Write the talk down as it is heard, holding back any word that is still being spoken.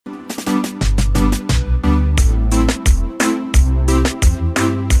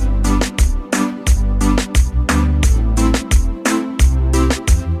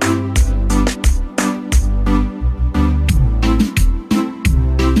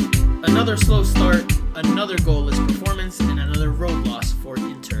Another slow start, another goalless performance, and another road loss for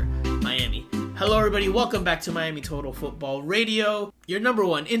Inter Miami. Hello everybody, welcome back to Miami Total Football Radio, your number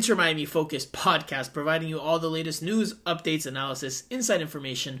one Inter Miami focused podcast, providing you all the latest news, updates, analysis, inside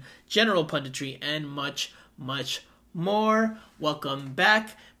information, general punditry, and much, much more. Welcome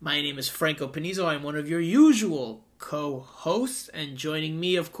back. My name is Franco Panizo. I'm one of your usual co-hosts, and joining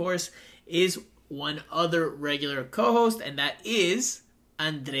me, of course, is one other regular co-host, and that is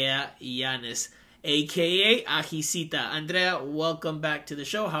Andrea Yanez, aka Ajicita. Andrea, welcome back to the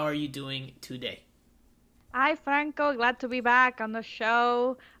show. How are you doing today? Hi, Franco. Glad to be back on the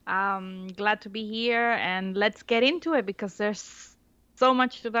show. Glad to be here, and let's get into it because there's so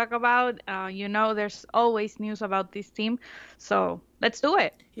much to talk about. There's always news about this team, so let's do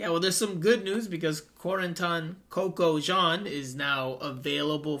it. Yeah, well, there's some good news because Corentin Coco Jean is now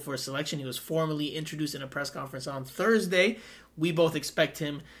available for selection. He was formally introduced in a press conference on Thursday. We both expect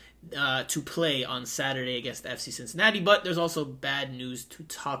him to play on Saturday against FC Cincinnati, but there's also bad news to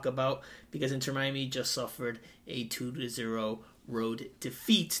talk about because Inter Miami just suffered a 2-0 road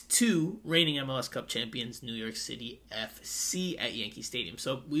defeat to reigning MLS Cup champions New York City FC at Yankee Stadium.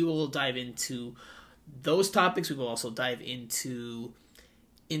 So we will dive into those topics. We will also dive into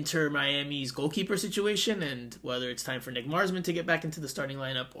Inter Miami's goalkeeper situation and whether it's time for Nick Marsman to get back into the starting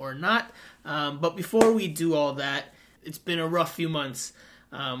lineup or not. But before we do all that, it's been a rough few months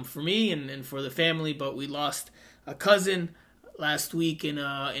for me and for the family, but we lost a cousin last week in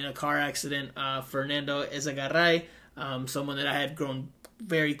a car accident, Fernando Ezagaray, someone that I had grown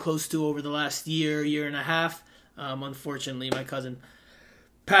very close to over the last year and a half. Unfortunately, my cousin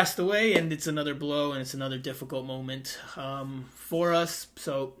passed away, and it's another blow, and it's another difficult moment for us.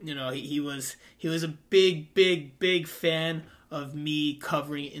 So, he was a big fan of me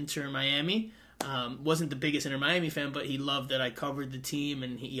covering Inter Miami. Wasn't the biggest Inter Miami fan, but he loved that I covered the team,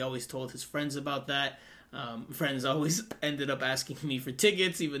 and he always told his friends about that. Friends always ended up asking me for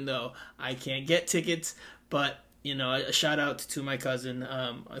tickets, even though I can't get tickets. But, a shout out to my cousin,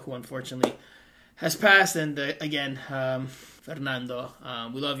 who unfortunately has passed. And again, Fernando,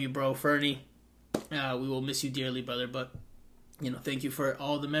 we love you, bro. Fernie, we will miss you dearly, brother. But, thank you for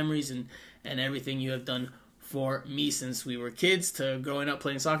all the memories and everything you have done for me since we were kids, to growing up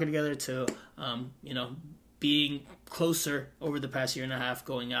playing soccer together, to being closer over the past year and a half,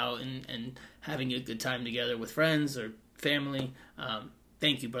 going out and having a good time together with friends or family.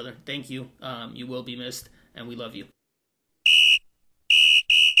 Thank you, brother. Thank you. You will be missed, and we love you.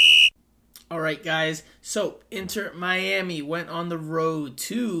 All right, guys. So Inter Miami went on the road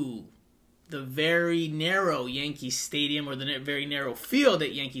to the very narrow Yankee Stadium, or the very narrow field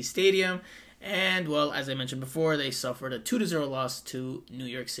at Yankee Stadium. And, well, as I mentioned before, they suffered a 2-0 loss to New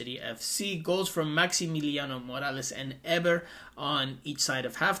York City FC. Goals from Maximiliano Morales and Eber on each side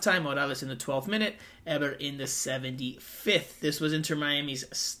of halftime. Morales in the 12th minute, Eber in the 75th. This was Inter Miami's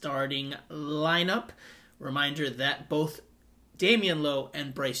starting lineup. Reminder that both Damian Lowe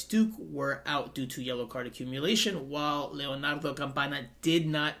and Bryce Duke were out due to yellow card accumulation, while Leonardo Campana did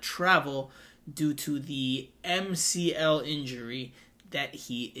not travel due to the MCL injury that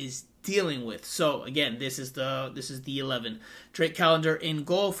he is dealing with. So again, this is the 11. Drake Callender in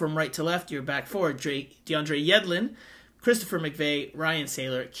goal from right to left. Your back four: DeAndre Yedlin, Christopher McVeigh, Ryan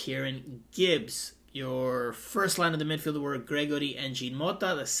Saylor, Kieran Gibbs. Your first line of the midfield were Gregory and Jean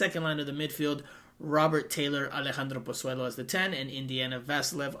Mota. The second line of the midfield, Robert Taylor, Alejandro Pozuelo as the 10, and Indiana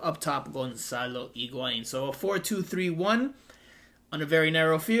Vasilev. Up top, Gonzalo Higuain. So a 4-2-3-1 on a very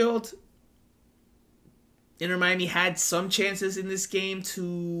narrow field. Inter Miami had some chances in this game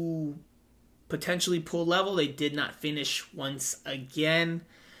to potentially pull level. They did not finish once again.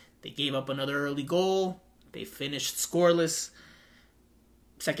 They gave up another early goal. They finished scoreless.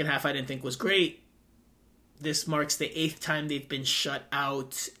 Second half I didn't think was great. This marks the 8th time they've been shut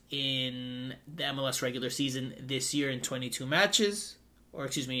out in the MLS regular season this year in 22 matches.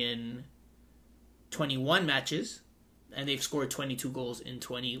 In 21 matches. And they've scored 22 goals in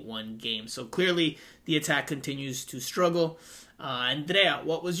 21 games. So clearly the attack continues to struggle. Andrea,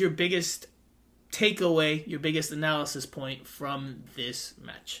 what was your biggest takeaway, your biggest analysis point from this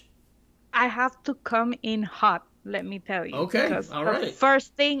match? I have to come in hot, let me tell you. Okay, because all right. The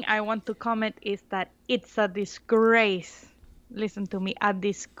first thing I want to comment is that it's a disgrace. Listen to me, a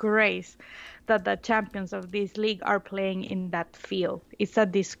disgrace that the champions of this league are playing in that field. It's a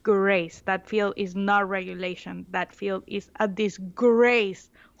disgrace. That field is not regulation. That field is a disgrace.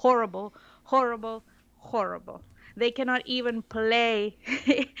 Horrible, horrible, horrible. They cannot even play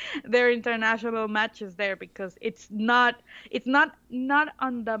their international matches there because it's not not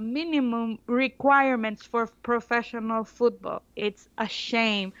on the minimum requirements for professional football. It's a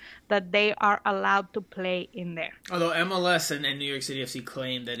shame that they are allowed to play in there. Although MLS and New York City FC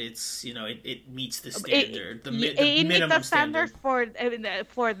claim that it's, it meets the standard, the it minimum meets the standard standard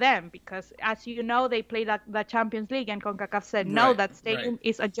for them, because as you know, they play the Champions League, and CONCACAF said no, right, that stadium right.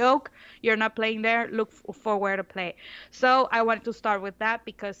 is a joke. You're not playing there. Look for where to play. So I wanted to start with that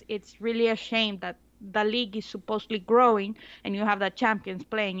because it's really a shame that the league is supposedly growing and you have the champions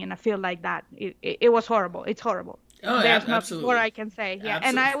playing in a field like that. It was horrible. It's horrible. Oh, There's nothing absolutely. more I can say. Yeah,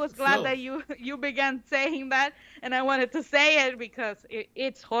 and I was glad that you began saying that, and I wanted to say it because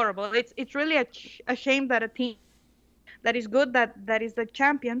it's horrible. It's really a shame that a team that is good, that is the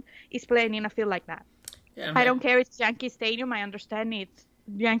champion, is playing in a field like that. Yeah, I don't care. It's Yankee Stadium. I understand it's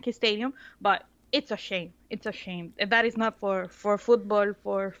Yankee Stadium, but it's a shame. It's a shame. That is not for football,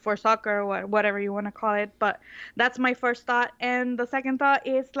 for soccer, or whatever you want to call it. But that's my first thought. And the second thought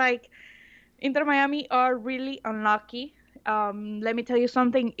is, like, Inter Miami are really unlucky. Let me tell you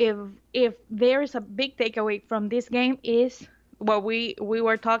something. If there is a big takeaway from this game, is what we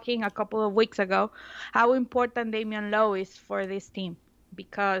were talking a couple of weeks ago, how important Damian Lowe is for this team,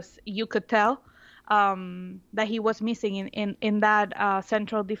 because you could tell that he was missing in that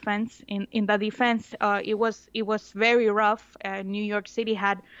central defense. In the defense, it was very rough. New York City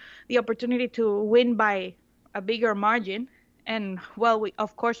had the opportunity to win by a bigger margin, and well,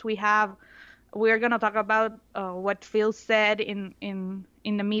 we're gonna talk about what Phil said in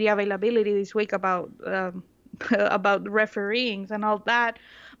the media availability this week about about refereeings and all that.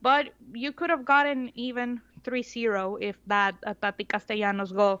 But you could have gotten even 3-0 if that Tati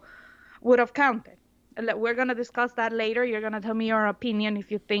Castellanos goal would have counted. We're going to discuss that later. You're going to tell me your opinion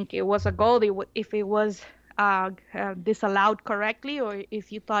if you think it was a goal, if it was disallowed correctly, or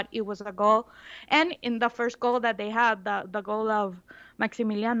if you thought it was a goal. And in the first goal that they had, the goal of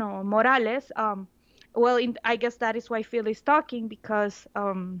Maximiliano Morales, I guess that is why Phil is talking, because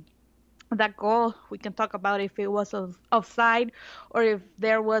that goal, we can talk about if it was offside or if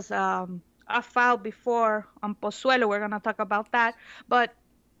there was a foul before on Pozuelo. We're going to talk about that. But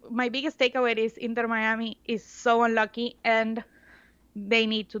my biggest takeaway is Inter Miami is so unlucky, and they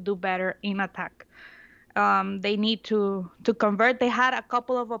need to do better in attack. They need to convert. They had a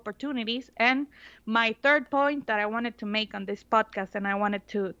couple of opportunities. And my third point that I wanted to make on this podcast, and I wanted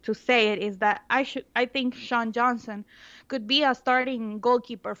to say it, is that I think Sean Johnson could be a starting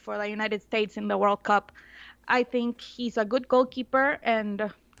goalkeeper for the United States in the World Cup. I think he's a good goalkeeper,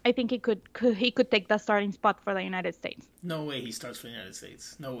 and I think he could take the starting spot for the United States. No way he starts for the United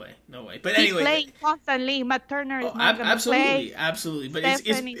States. No way. But he's anyway, playing constantly. Matt Turner is not going to play. Absolutely. But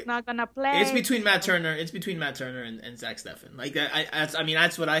Stephen is not going to play. It's between Matt Turner. and Zach Steffen. Like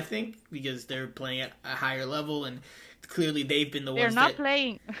that's what I think, because they're playing at a higher level, and clearly they've been the ones. They're not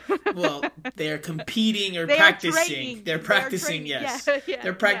playing. Well, they're competing or they practicing. They're practicing. Yes,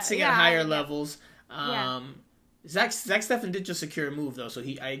 they're practicing at higher levels. Zach Steffen did just secure a move though, so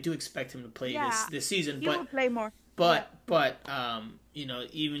I do expect him to play this season. He will play more. But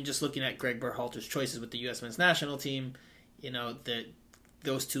even just looking at Greg Berhalter's choices with the U.S. men's national team, that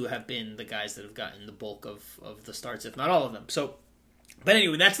those two have been the guys that have gotten the bulk of the starts, if not all of them. So, but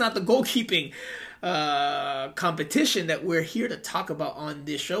anyway, that's not the goalkeeping competition that we're here to talk about on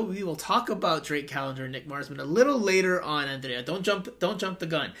this show. We will talk about Drake Callender and Nick Marsman a little later on, Andrea. Don't jump the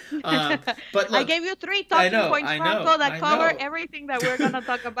gun. But look, I gave you 3 talking points, Franco, that cover everything that we're going to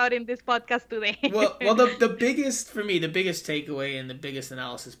talk about in this podcast today. well, the biggest takeaway and the biggest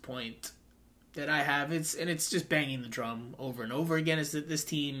analysis point that I have, it's just banging the drum over and over again, is that this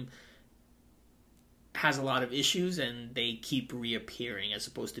team has a lot of issues, and they keep reappearing as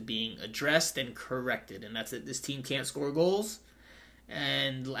opposed to being addressed and corrected. And that's it. This team can't score goals.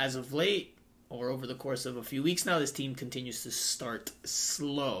 And as of late, or over the course of a few weeks now, this team continues to start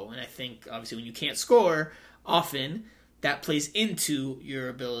slow. And I think, obviously, when you can't score often, that plays into your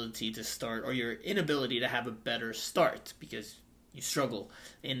ability to start, or your inability to have a better start, because you struggle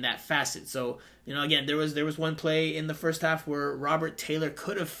in that facet. So, again, there was one play in the first half where Robert Taylor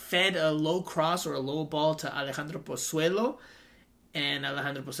could have fed a low cross or a low ball to Alejandro Pozuelo, and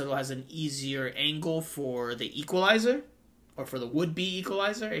Alejandro Pozuelo has an easier angle for the equalizer, or for the would-be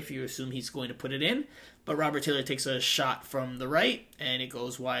equalizer, if you assume he's going to put it in. But Robert Taylor takes a shot from the right, and it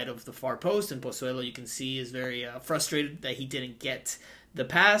goes wide of the far post, and Pozuelo, you can see, is very frustrated that he didn't get the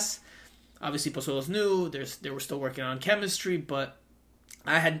pass. Obviously, Pozuelo's new. They were still working on chemistry, but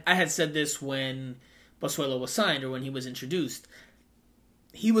I had said this when Pozuelo was signed, or when he was introduced.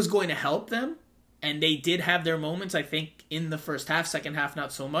 He was going to help them, and they did have their moments, I think, in the first half. Second half,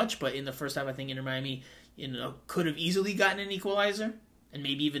 not so much, but in the first half, I think Inter Miami could have easily gotten an equalizer and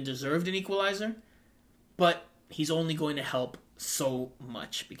maybe even deserved an equalizer. But he's only going to help so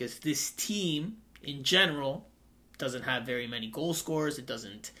much because this team in general doesn't have very many goal scorers.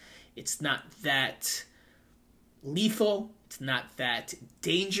 It's not that lethal. It's not that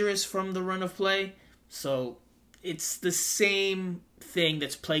dangerous from the run of play. So it's the same thing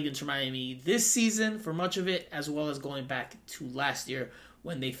that's plagued Inter Miami this season for much of it, as well as going back to last year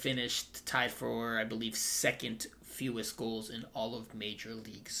when they finished tied for, I believe, second fewest goals in all of Major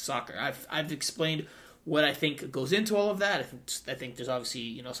League Soccer. I've explained what I think goes into all of that. I think there's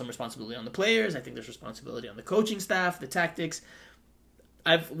obviously some responsibility on the players. I think there's responsibility on the coaching staff, the tactics.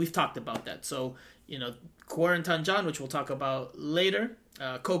 We've talked about that. So Corentin Jean, which we'll talk about later.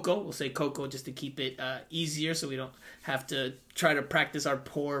 Coco, we'll say Coco just to keep it easier so we don't have to try to practice our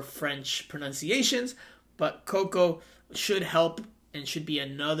poor French pronunciations. But Coco should help and should be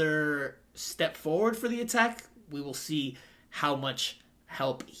another step forward for the attack. We will see how much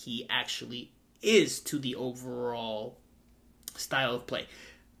help he actually is to the overall style of play.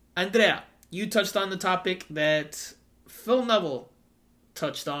 Andrea, you touched on the topic that Phil Neville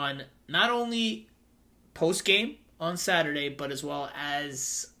touched on, not only post-game on Saturday, but as well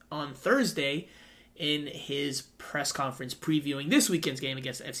as on Thursday in his press conference previewing this weekend's game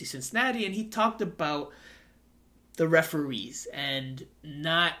against FC Cincinnati, and he talked about the referees and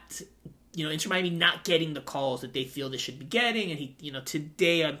not, Inter Miami not getting the calls that they feel they should be getting. And he,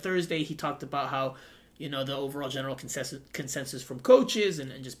 today on Thursday, he talked about how, the overall general consensus from coaches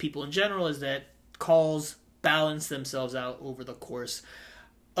and just people in general is that calls balance themselves out over the course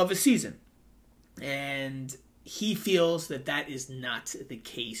of a season. And he feels that is not the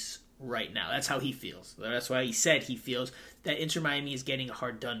case right now. That's how he feels. That's why he said he feels that Inter Miami is getting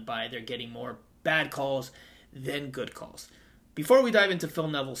hard done by. They're getting more bad calls than good calls. Before we dive into Phil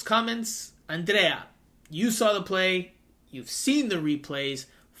Neville's comments, Andrea, you saw the play. You've seen the replays.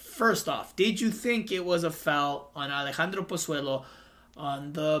 First off, did you think it was a foul on Alejandro Pozuelo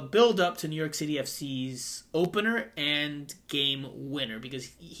on the build-up to New York City FC's opener and game winner? Because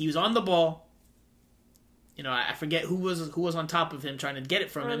he was on the ball. I forget who was on top of him trying to get it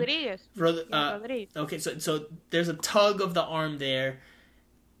from him. Rodriguez. Okay, so there's a tug of the arm there.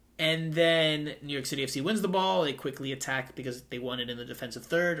 And then New York City FC wins the ball. They quickly attack because they won it in the defensive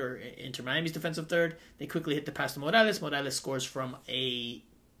third, or Inter Miami's defensive third. They quickly hit the pass to Morales. Morales scores from a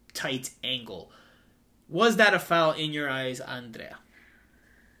tight angle. Was that a foul in your eyes, Andrea?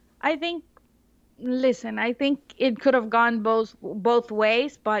 I think it could have gone both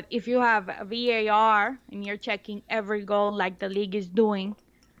ways, but if you have a VAR and you're checking every goal like the league is doing,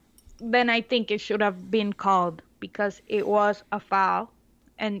 then I think it should have been called because it was a foul.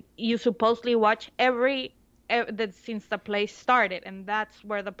 And you supposedly watch since the play started, and that's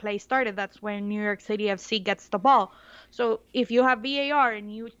where the play started. That's where New York City FC gets the ball. So if you have VAR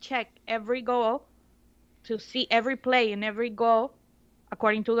and you check every goal to see every play and every goal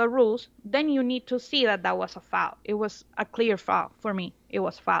according to the rules, then you need to see that was a foul. It was a clear foul for me. It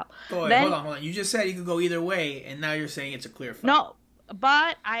was foul. Hold on. You just said it could go either way, and now you're saying it's a clear foul. No,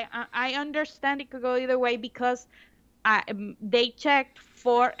 but I understand it could go either way because they checked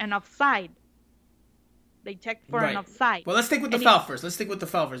for an offside. An offside. Well, let's stick with the foul first. Let's stick with the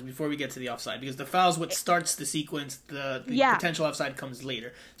foul first before we get to the offside, because the foul is what starts the sequence. The potential offside comes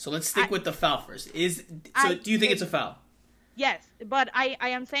later. So let's stick with the foul first. Do you think it's a foul? Yes, but I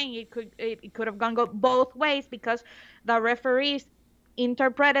am saying it could have gone both ways because the referees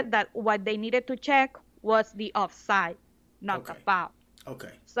interpreted that what they needed to check was the offside, not the foul.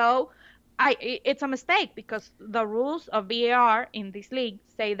 Okay. So it's a mistake because the rules of VAR in this league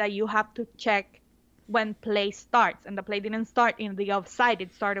say that you have to check when play starts, and the play didn't start in the offside.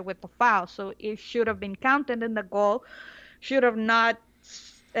 It started with the foul, so it should have been counted, and the goal should have not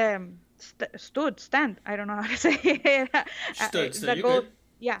stand. I don't know how to say it. Stood. The goal,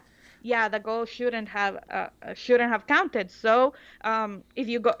 the goal shouldn't have counted. So if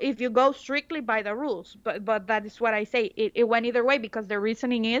you go strictly by the rules, but that is what I say. It went either way because the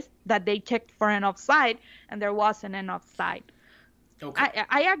reasoning is that they checked for an offside and there wasn't an offside. Okay.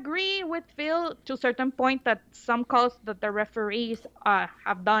 I agree with Phil to a certain point that some calls that the referees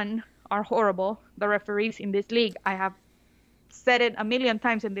have done are horrible. The referees in this league, I have said it a million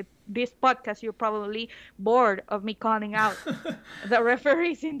times in this podcast. You're probably bored of me calling out the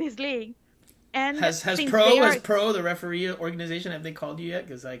referees in this league. And has Pro, the referee organization, have they called you yet?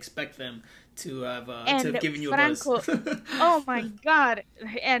 Because I expect them to have given you Franco, a buzz. Oh my God!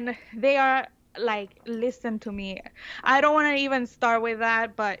 And they are like, listen to me. I don't want to even start with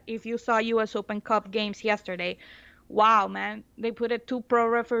that. But if you saw U.S. Open Cup games yesterday, wow, man, they put it 2 pro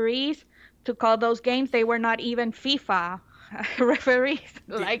referees. to call those games. They were not even FIFA referees.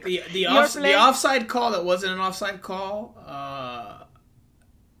 Like the offside call that wasn't an offside call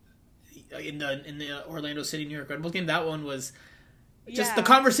in the Orlando City New York Red Bulls game. That one was just the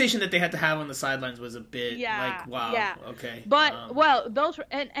conversation that they had to have on the sidelines was a bit like, wow, okay. But well, those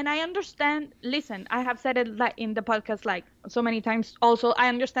and I understand. Listen, I have said it like in the podcast like so many times. Also, I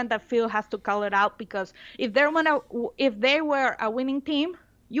understand that Phil has to call it out because if they were a winning team,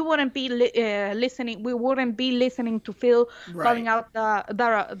 you wouldn't be listening. We wouldn't be listening to Phil calling out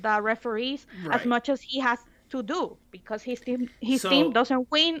the referees as much as he has to do because his team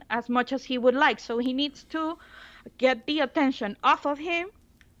doesn't win as much as he would like. So he needs to get the attention off of him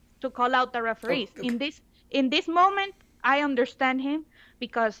to call out the referees. Okay. In this moment, I understand him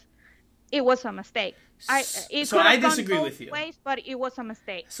because it was a mistake. I disagree with you. Ways, but it was a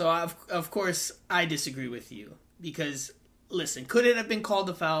mistake. So of course I disagree with you because listen, could it have been called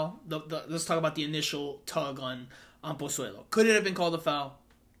a foul? Let's talk about the initial tug on Pozuelo. Could it have been called a foul?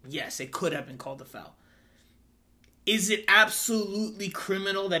 Yes, it could have been called a foul. Is it absolutely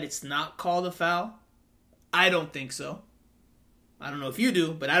criminal that it's not called a foul? I don't think so. I don't know if you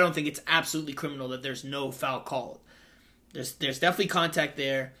do, but I don't think it's absolutely criminal that there's no foul called. There's definitely contact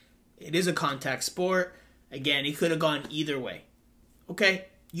there. It is a contact sport. Again, it could have gone either way. Okay,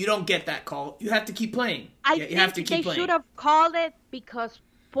 you don't get that call. You have to keep playing. You have to keep playing. They should have called it because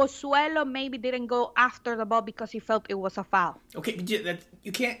Pozuelo maybe didn't go after the ball because he felt it was a foul. Okay,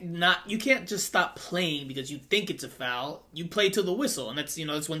 you can't just stop playing because you think it's a foul. You play till the whistle, and that's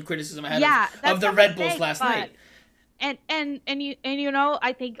one criticism I had of the Red Bulls last night. And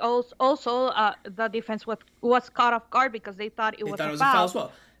I think also the defense was caught off guard because they thought it was a foul as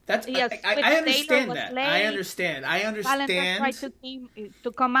well. I understand that. I understand. Valentine tried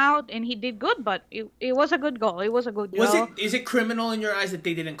to come out, and he did good, but it was a good goal. It was a good goal. Is it criminal in your eyes that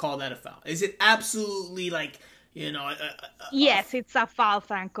they didn't call that a foul? Is it absolutely like, yes, it's a foul,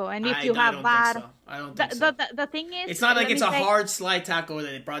 Franco. And if you have VAR... I don't think so. The thing is... It's not like it's a hard slide tackle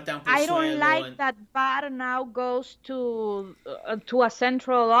that they brought down Pozuelo. I don't like that VAR now goes to a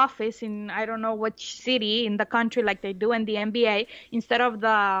central office in I don't know which city in the country like they do in the NBA instead of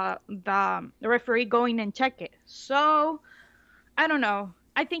the referee going and check it. So, I don't know.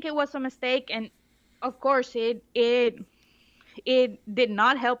 I think it was a mistake, and of course it did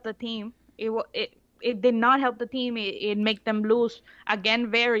not help the team. It did not help the team. It made them lose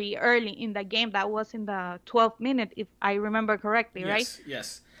again very early in the game. That was in the 12th minute, if I remember correctly, right?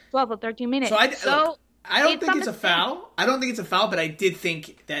 Yes. 12 or 13 minutes. So I don't think it's a foul. I don't think it's a foul, but I did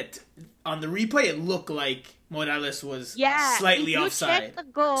think that on the replay it looked like Morales was slightly offside.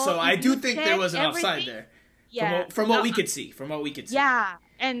 So I do think there was an offside there. Yeah. From what we could see. Yeah,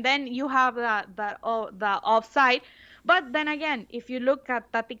 and then you have the offside. But then again, if you look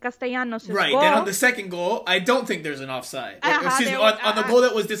at Tati Castellanos' goal... Right, then on the second goal, I don't think the's an offside. Excuse me, on the goal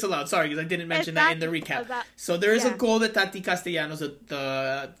that was disallowed. Sorry, because I didn't mention that in the recap. So there is a goal that Tati Castellanos,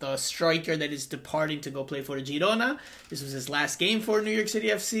 the striker that is departing to go play for Girona, this was his last game for New York City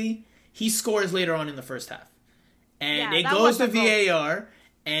FC, he scores later on in the first half. And it goes to VAR,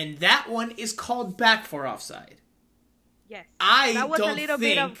 and that one is called back for offside. Yes. That was a little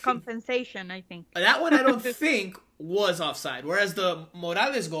bit of compensation, I think. That one I don't think was offside. Whereas the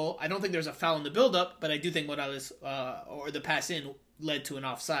Morales goal, I don't think there's a foul in the build-up, but I do think Morales, or the pass in, led to an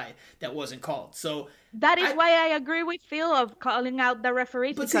offside that wasn't called. So that is why I agree with Phil of calling out the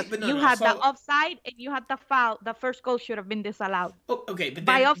referees because you had the offside and you had the foul. The first goal should have been disallowed. Okay, but then,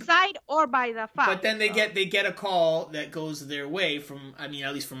 by offside or by the foul. But then they get a call that goes their way from, at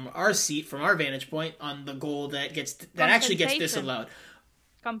least from our seat, from our vantage point, on the goal that actually gets disallowed.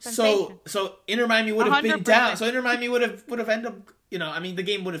 So Inter Miami would have been down. So Inter Miami would have ended up, the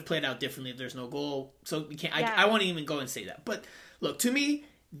game would have played out differently if there's no goal. So we can't. I won't even go and say that. But look, to me,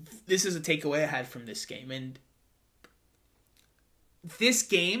 this is a takeaway I had from this game. And this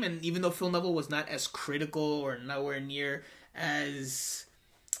game, and even though Phil Neville was not as critical or nowhere near as...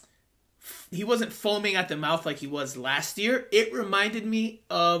 He wasn't foaming at the mouth like he was last year. It reminded me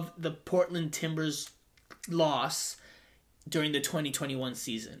of the Portland Timbers loss during the 2021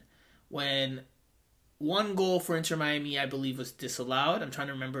 season, when one goal for Inter Miami, I believe, was disallowed. I'm trying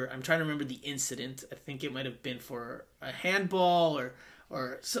to remember the incident. I think it might have been for a handball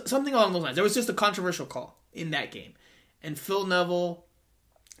or something along those lines. There was just a controversial call in that game, and Phil Neville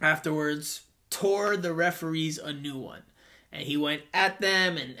afterwards tore the referees a new one, and he went at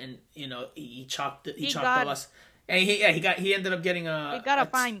them and he chopped the loss. And he ended up getting a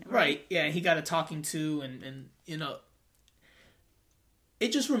fine, right? Yeah, he got a talking to, and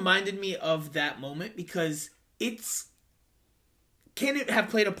it just reminded me of that moment because it's can it have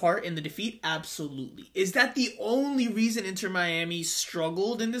played a part in the defeat? Absolutely. Is that the only reason Inter Miami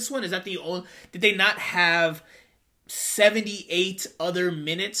struggled in this one? Is that the only... Did they not have 78 other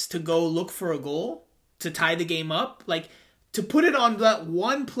minutes to go look for a goal to tie the game up? Like, to put it on that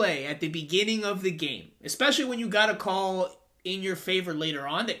one play at the beginning of the game, especially when you got a call in your favor later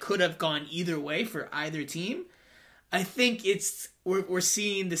on that could have gone either way for either team, I think we're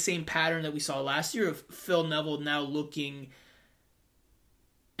seeing the same pattern that we saw last year of Phil Neville now looking...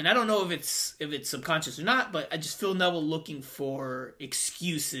 And I don't know if it's subconscious or not, but I just feel Neville looking for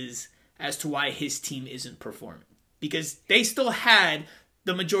excuses as to why his team isn't performing. Because they still had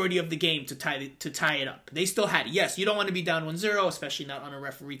the majority of the game to tie it up. They still had it. Yes, you don't want to be down 1-0, especially not on a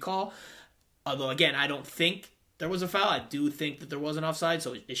referee call. Although, again, I don't think there was a foul. I do think that there was an offside,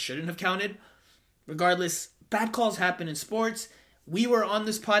 so it shouldn't have counted. Regardless, bad calls happen in sports. We were on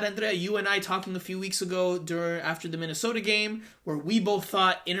this pod, Andrea, you and I, talking a few weeks ago after the Minnesota game, where we both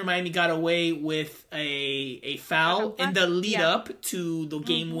thought Inter Miami got away with a foul in the lead up to the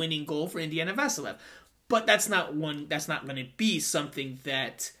game-winning goal for Indiana Vassilev. But that's not going to be something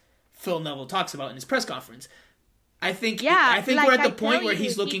that Phil Neville talks about in his press conference. I think we're at the point where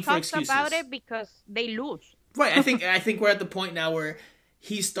he's looking for excuses. He talks about it because they lose. Right. I think we're at the point now where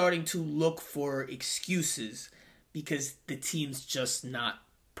he's starting to look for excuses because the team's just not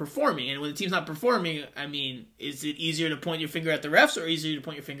performing. And when the team's not performing, I mean, is it easier to point your finger at the refs or easier to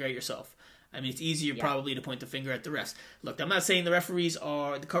point your finger at yourself? I mean, it's easier probably to point the finger at the refs. Look, I'm not saying the referees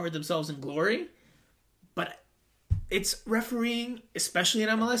covered themselves in glory, but it's refereeing, especially in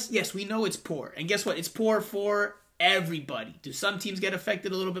MLS. Yes, we know it's poor. And guess what? It's poor for everybody. Do some teams get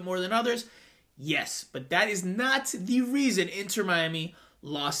affected a little bit more than others? Yes, but that is not the reason Inter Miami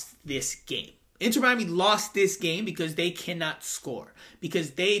lost this game. Inter Miami lost this game because they cannot score,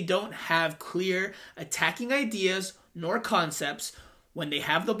 because they don't have clear attacking ideas nor concepts when they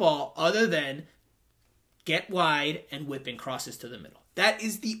have the ball other than get wide and whipping crosses to the middle. That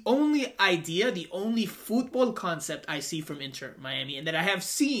is the only idea, the only football concept I see from Inter Miami and that I have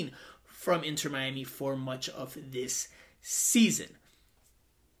seen from Inter Miami for much of this season.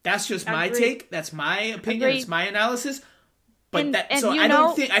 That's just my take. That's my opinion. It's my analysis. But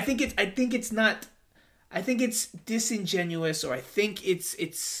I think it's disingenuous, or I think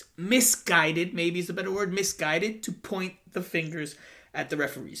it's misguided, maybe is a better word, misguided, to point the fingers at the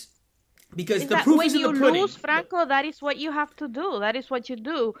referees. Because the proof is in the pudding. When you lose, Franco, that is what you have to do. That is what you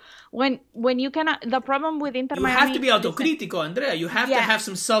do. When you cannot... The problem with Inter Miami... You have to be autocritical, Andrea. You have to have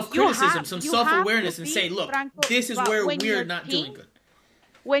some self-criticism, some self-awareness, and say, look, Franco, this is where we're not doing good.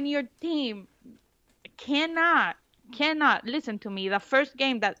 When your team cannot, listen to me, the first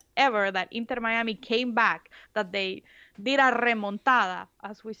game that Inter Miami came back, that they did a remontada,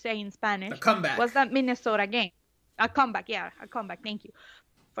 as we say in Spanish, a comeback, was that Minnesota game. A comeback. Thank you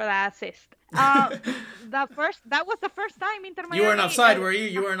for the assist. That was the first time Inter Miami... You weren't offside, were you?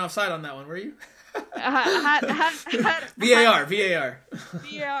 You weren't offside on that one, were you? VAR.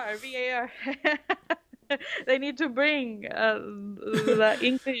 They need to bring the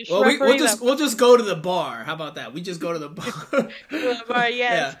English. Well, we'll just go to the bar. How about that? We just go to the bar. The bar,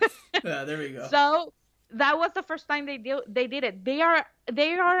 yes. Yeah, there we go. So that was the first time they did it. They are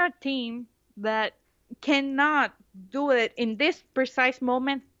a team that cannot do it in this precise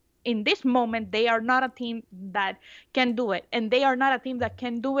moment. In this moment, they are not a team that can do it, and they are not a team that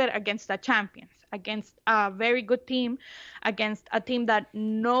can do it against the champions, against a very good team, against a team that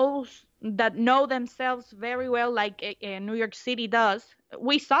know themselves very well, like New York City does.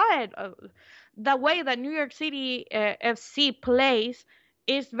 We saw it. The way that New York City FC plays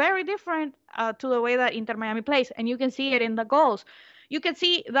is very different to the way that Inter Miami plays, and you can see it in the goals. You can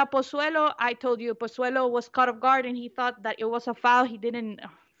see that Pozuelo, I told you, Pozuelo was caught off guard, and he thought that it was a foul. He didn't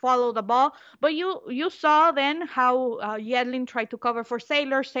follow the ball. But you saw then how Yedlin tried to cover for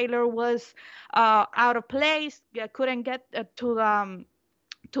Sailor. Sailor was out of place, couldn't get to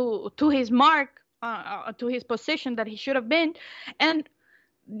his mark, to his position that he should have been. And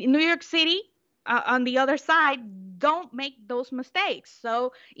New York City, on the other side, don't make those mistakes.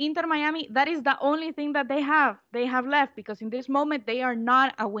 So Inter Miami, that is the only thing that they have left, because in this moment they are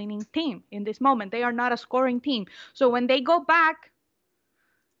not a winning team. In this moment they are not a scoring team. So when they go back,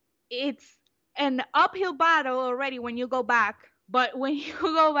 it's an uphill battle already when you go back. But when you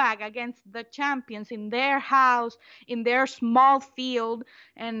go back against the champions in their house, in their small field,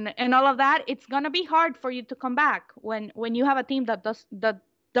 and all of that, it's gonna be hard for you to come back when you have a team that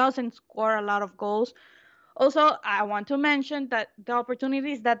doesn't score a lot of goals. Also, I want to mention that the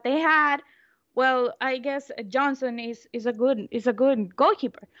opportunities that they had, well, I guess Johnson is a good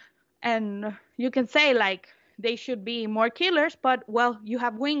goalkeeper, and you can say, like, they should be more killers. But well, you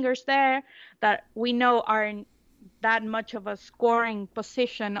have wingers there that we know aren't that much of a scoring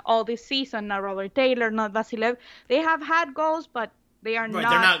position all this season. Not Robert Taylor, not Vasilev. They have had goals, but they are Right, not.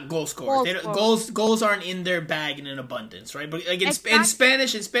 they're not goal scorers. Goals aren't in their bag in an abundance, right? But like in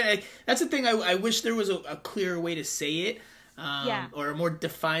Spanish, that's the thing. I wish there was a clearer way to say it, or a more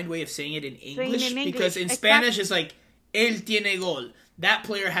defined way of saying it in English. Because in Spanish, it's like él tiene gol. That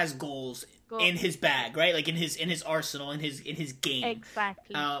player has goals in his bag, right? Like in his arsenal, in his game.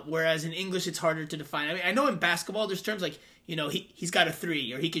 Exactly. Whereas in English, it's harder to define. I mean, I know in basketball, there's terms like, you know, he's got a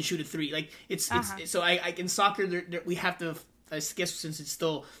 3 or he can shoot a 3. Like it's so I in soccer we have to. I guess since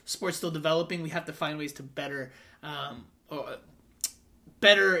sport's still developing, we have to find ways to better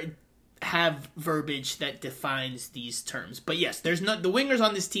have verbiage that defines these terms. But yes, the wingers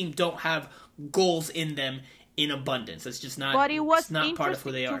on this team don't have goals in them in abundance. That's just not. But it was not part of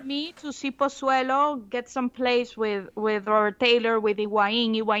who they are. To me to see Pozuelo get some plays with Robert Taylor, with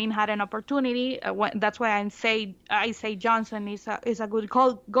Higuaín. Higuaín had an opportunity. That's why I say Johnson is a good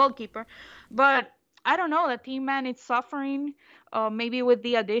goalkeeper, but. I don't know. The team, man, it's suffering. Maybe with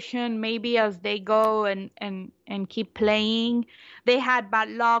the addition, maybe as they go and keep playing. They had bad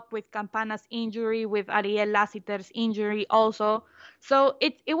luck with Campana's injury, with Ariel Lassiter's injury also. So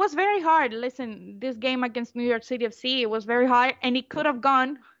it was very hard. Listen, this game against New York City FC, it was very hard, and it could have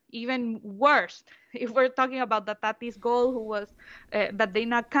gone even worse. If we're talking about the Tatis goal, who was that they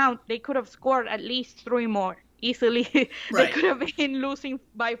not count, they could have scored at least 3 more. Easily, they could have been losing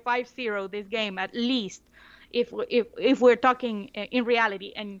by 5-0 this game at least, if we're talking in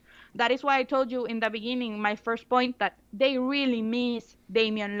reality. And that is why I told you in the beginning, my first point, that they really miss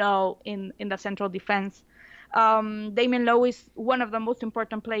Damian Lowe in the central defense. Damian Lowe is one of the most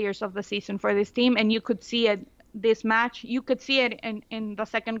important players of the season for this team, and you could see it this match. You could see it in the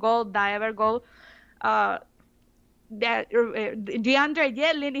second goal, the ever goal. That DeAndre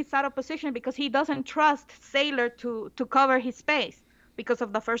Yedlin is out of position because he doesn't trust Sailor to cover his space because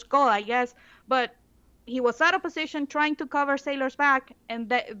of the first goal, I guess. But he was out of position trying to cover Sailor's back, and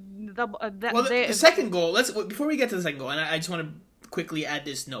the second goal. Before we get to the second goal, and I just want to quickly add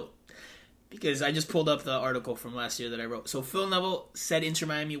this note because I just pulled up the article from last year that I wrote. So Phil Neville said Inter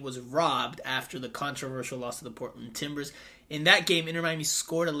Miami was robbed after the controversial loss to the Portland Timbers. In that game, Inter Miami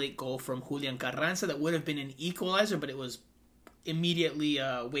scored a late goal from Julian Carranza that would have been an equalizer, but it was immediately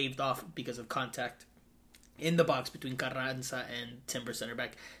waved off because of contact in the box between Carranza and Timber center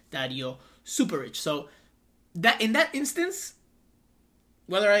back Dario Suparic. So that in that instance,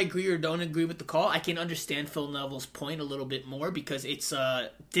 whether I agree or don't agree with the call, I can understand Phil Neville's point a little bit more because it's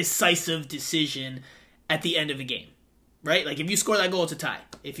a decisive decision at the end of the game, right? Like if you score that goal, it's a tie.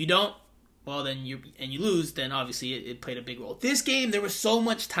 If you don't, well, then you lose, then obviously it played a big role. This game, there was so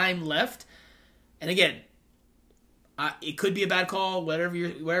much time left, and again, it could be a bad call. Wherever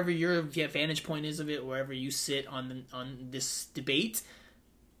your vantage point is of it, wherever you sit on this debate,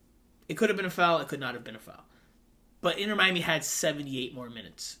 it could have been a foul. It could not have been a foul. But Inter Miami had 78 more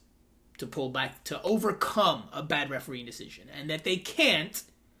minutes to pull back to overcome a bad refereeing decision, and that they can't.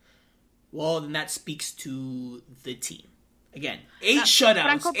 Well, then that speaks to the team. Again, 8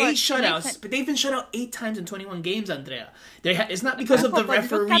 shutouts, but they've been shut out 8 times in 21 games, Andrea. It's not because of the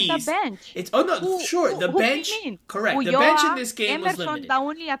referees. Look at the bench. The bench. Correct. Ulloa, the bench in this game was Emerson, limited. the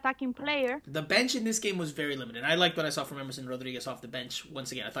only attacking player. The bench in this game was very limited. I liked what I saw from Emerson Rodriguez off the bench.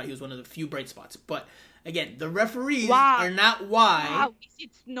 Once again, I thought he was one of the few bright spots. But again, the referees are not why. Wow, is it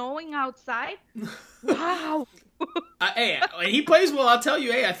snowing outside? Wow. Hey, when he plays well, I'll tell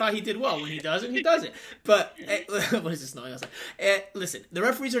you, hey, I thought he did well. When he doesn't, he doesn't. But, hey, what is this snowing outside? Listen, the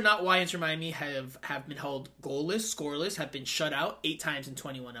referees are not why Inter Miami have been held goalless, scoreless, have been shut out 8 times in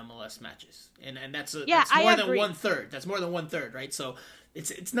 21 MLS matches. And that's more than 1/3. That's more than 1/3, right? So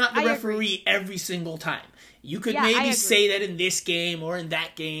it's not the referee every single time. You could maybe say that in this game or in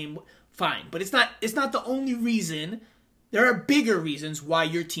that game, fine. But it's not the only reason. There are bigger reasons why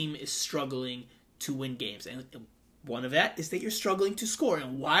your team is struggling to win games. And one of that is that you're struggling to score.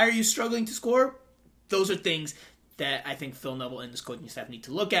 And why are you struggling to score? Those are things that I think Phil Neville and his coaching staff need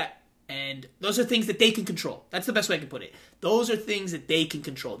to look at. And those are things that they can control. That's the best way I can put it. Those are things that they can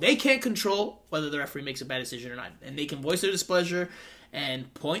control. They can't control whether the referee makes a bad decision or not. And they can voice their displeasure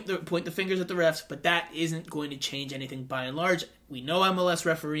and point the fingers at the refs, but that isn't going to change anything by and large. We know MLS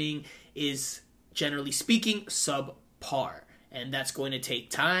refereeing is, generally speaking, subpar. And that's going to take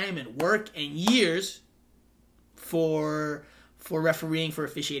time and work and years for refereeing, for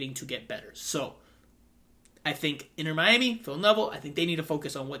officiating to get better. So I think Inter Miami, Phil Neville, I think they need to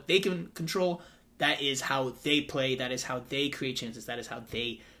focus on what they can control. That is how they play. That is how they create chances. That is how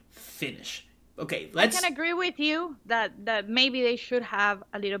they finish. okay, I can agree with you that maybe they should have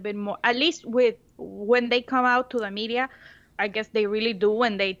a little bit more, at least with when they come out to the media. I guess they really do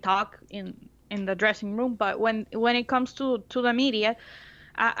when they talk in the dressing room, but when it comes to the media,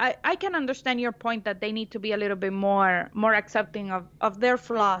 I can understand your point that they need to be a little bit more accepting of their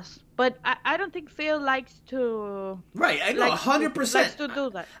flaws. But I don't think Phil likes to. Right, I know, 100%. Likes to do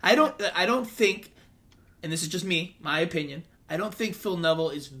that. I don't think, and this is just me, my opinion. I don't think Phil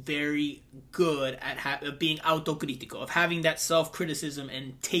Neville is very good at being autocrítico, of having that self-criticism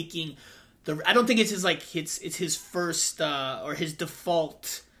and taking the. I don't think it's it's his first or his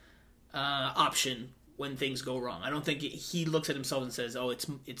default option when things go wrong. I don't think he looks at himself and says, "Oh,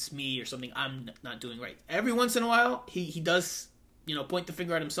 it's me or something I'm not doing right." Every once in a while, he does, point the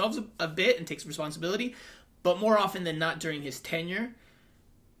finger at himself a bit and takes responsibility, but more often than not during his tenure,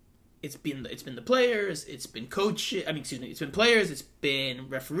 it's been the players, it's been it's been players, it's been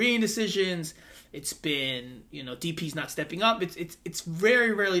refereeing decisions, it's been DPs not stepping up. It's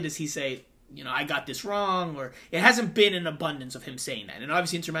very rarely does he say, I got this wrong, or it hasn't been an abundance of him saying that. And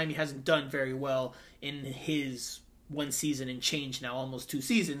obviously Inter Miami hasn't done very well in his one season and change now, almost 2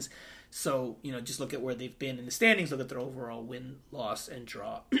 seasons. So, just look at where they've been in the standings, look at their overall win, loss, and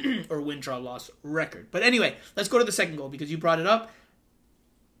draw, or win, draw, loss record. But anyway, let's go to the second goal, because you brought it up.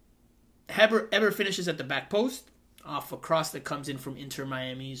 Eber finishes at the back post off a cross that comes in from Inter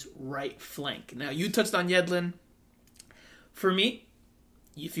Miami's right flank. Now, you touched on Yedlin. For me,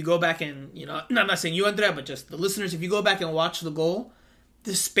 if you go back and, I'm not saying you, Andrea, but just the listeners, if you go back and watch the goal,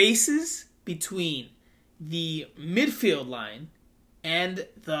 the spaces between the midfield line and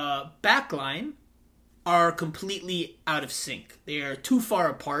the back line are completely out of sync. They are too far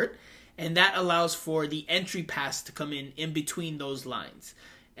apart, and that allows for the entry pass to come in between those lines.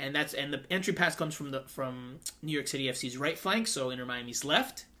 And the entry pass comes from New York City FC's right flank, so Inter Miami's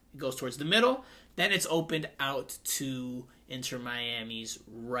left. It goes towards the middle. Then it's opened out to Inter Miami's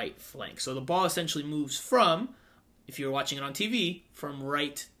right flank. So the ball essentially moves from, if you're watching it on TV, from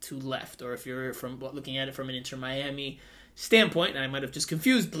right to left. Or if you're looking at it from an Inter Miami standpoint, and I might have just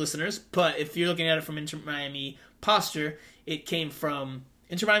confused the listeners, but if you're looking at it from Inter Miami posture, it came from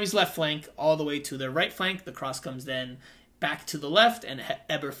Inter Miami's left flank all the way to their right flank. The cross comes then back to the left, and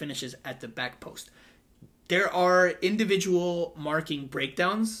Eber finishes at the back post. There are individual marking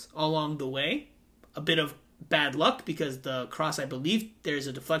breakdowns along the way. A bit of bad luck, because the cross, I believe, there's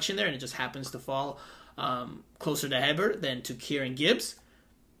a deflection there, and it just happens to fall closer to Eber than to Kieran Gibbs.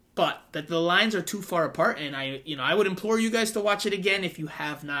 But that the lines are too far apart, and I would implore you guys to watch it again if you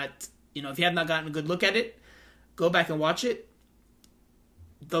have not, gotten a good look at it. Go back and watch it.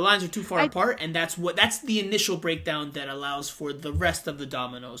 The lines are too far apart, and that's the initial breakdown that allows for the rest of the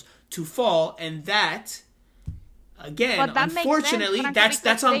dominoes to fall, and that, again, unfortunately,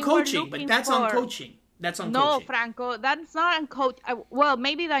 that's on coaching. But that's on coaching. That's on coaching. No, Franco, that's not on coach. Well,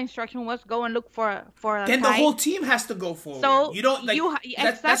 maybe the instruction was go and look for a then the whole team has to go forward. So you don't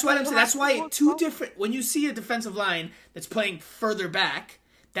that's what I'm saying. That's why two different. When you see a defensive line that's playing further back,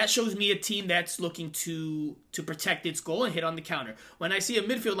 that shows me a team that's looking to protect its goal and hit on the counter. When I see a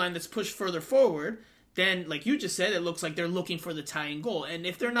midfield line that's pushed further forward, then, like you just said, it looks like they're looking for the tying goal. And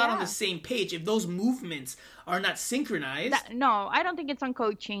if they're not on the same page, if those movements are not synchronized... No, I don't think it's on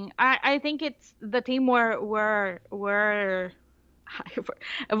coaching. I think it's the team were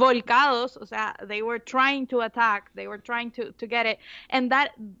volcados, o sea, they were trying to attack, they were trying to get it. And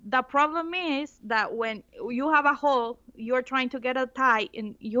that the problem is that when you have a hole, you're trying to get a tie,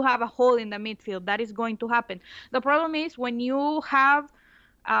 and you have a hole in the midfield. That is going to happen. The problem is when you have...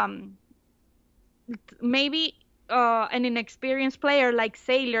 maybe an inexperienced player like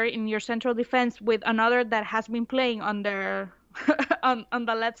Sailor in your central defense with another that has been playing on the on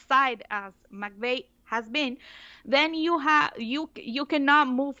the left side as McVeigh has been, then you cannot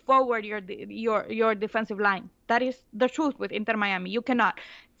move forward your defensive line. That is the truth with Inter Miami. You cannot.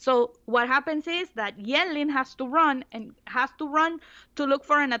 So what happens is that Yedlin has to run to look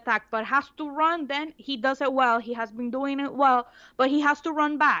for an attack, but has to run. Then he does it well. He has been doing it well, but he has to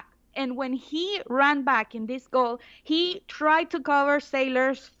run back. And when he ran back in this goal, he tried to cover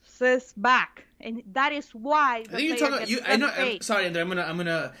Sailor's back, and that is why. I think you're talking. I know. I'm sorry, Andrea. I'm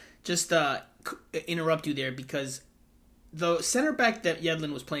gonna just interrupt you there, because the center back that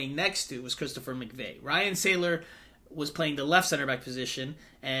Yedlin was playing next to was Christopher McVeigh. Ryan Sailor was playing the left center back position,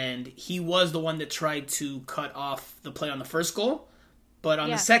 and he was the one that tried to cut off the play on the first goal. But on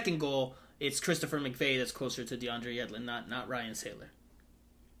the second goal, it's Christopher McVeigh that's closer to DeAndre Yedlin, not Ryan Sailor.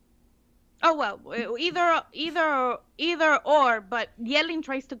 Oh, well, either or, but Yedlin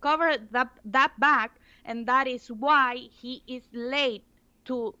tries to cover that back, and that is why he is late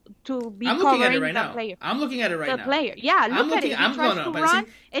to be I'm looking at it covering right the now. player. I'm looking at it right The now. player, yeah, look at it. He tries to but run,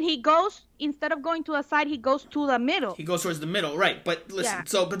 and he goes, instead of going to the side, he goes to the middle. He goes towards the middle, right? But listen,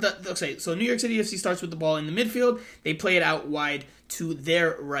 Yeah. so New York City FC starts with the ball in the midfield. They play it out wide to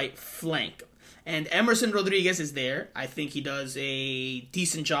their right flank. And Emerson Rodriguez is there. I think he does a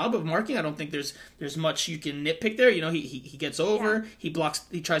decent job of marking. I don't think there's much you can nitpick there. You know, he gets over, he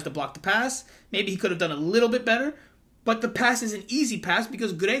tries to block the pass. Maybe he could have done a little bit better, but the pass is an easy pass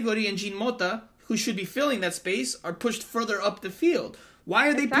because Gregory and Jean Mota, who should be filling that space, are pushed further up the field. Why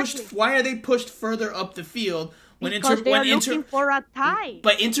are they pushed further up the field? Because they're looking for a tie.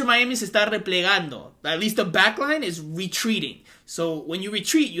 But Inter Miami se está replegando. At least the back line is retreating. So when you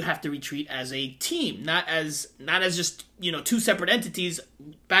retreat, you have to retreat as a team, not as just, you know, two separate entities.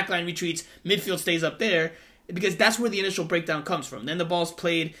 Backline retreats, midfield stays up there, because that's where the initial breakdown comes from. Then the ball's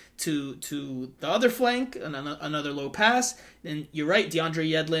played to the other flank, another low pass. And you're right, DeAndre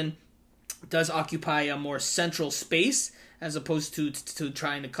Yedlin does occupy a more central space as opposed to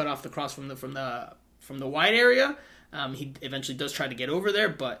trying to cut off the cross from the wide area. He eventually does try to get over there,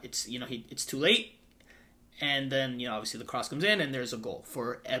 but it's too late. And then, obviously the cross comes in and there's a goal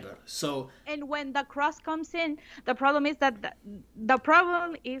for Eber. And when the cross comes in, the problem is that the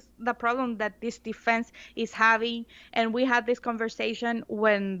problem that this defense is having. And we had this conversation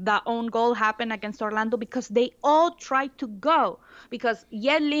when the own goal happened against Orlando, because they all try to go. Because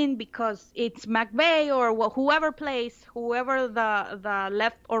Yedlin, because it's McVeigh or whoever plays, whoever the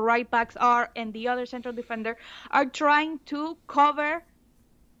left or right backs are, and the other central defender are trying to cover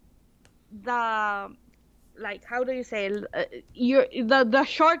the, like, how do you say, the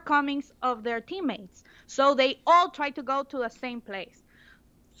shortcomings of their teammates. So they all try to go to the same place.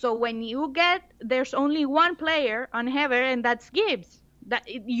 So when there's only one player on Heber, and that's Gibbs. That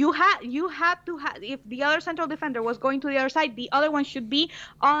you have to have. If the other central defender was going to the other side, the other one should be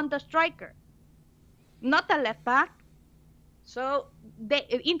on the striker, not the left back. So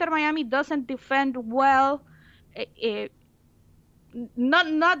Inter Miami doesn't defend well.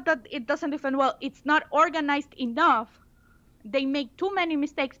 Not that it doesn't defend well. It's not organized enough. They make too many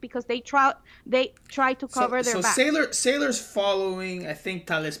mistakes because they try to cover their back. Sailor's following, I think,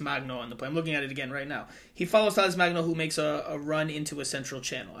 Thales Magno on the play. I'm looking at it again right now. He follows Thales Magno, who makes a run into a central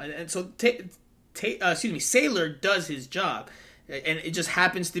channel. And so Sailor does his job. And it just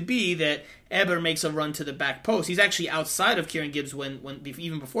happens to be that Eber makes a run to the back post. He's actually outside of Kieran Gibbs when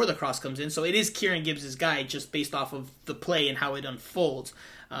even before the cross comes in. So it is Kieran Gibbs' guy, just based off of the play and how it unfolds.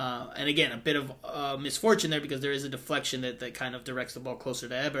 And again, a bit of misfortune there, because there is a deflection that kind of directs the ball closer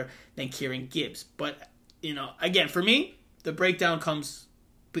to Eber than Kieran Gibbs. But, again, for me, the breakdown comes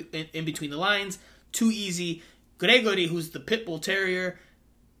in between the lines. Too easy. Gregory, who's the pit bull terrier,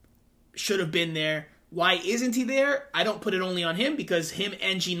 should have been there. Why isn't he there? I don't put it only on him, because him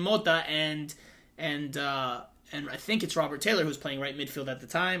and Jean Mota and I think it's Robert Taylor, who's playing right midfield at the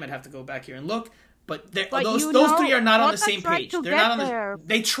time. I'd have to go back here and look. But those three are not on the same page. They're not on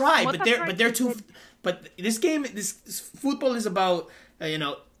they try, but they're too. But this football is about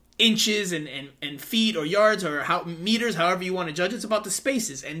inches and feet or yards or meters, however you want to judge. It's about the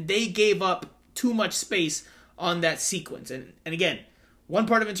spaces, and they gave up too much space on that sequence. And again, one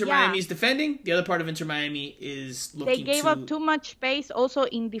part of Inter Miami is defending, the other part of Inter Miami is looking to... They gave up too much space also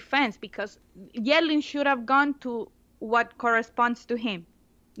in defense, because Yedlin should have gone to what corresponds to him,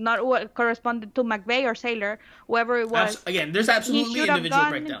 not what corresponded to McVeigh or Sailor, whoever it was. Again, there's absolutely individual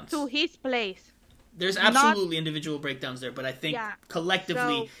breakdowns. To his place. There's absolutely individual breakdowns there, but I think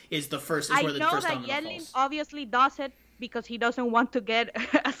collectively is where the first domino falls. I know that Yedlin obviously does it because he doesn't want to get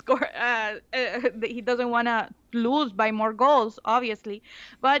a score. He doesn't want to lose by more goals, obviously.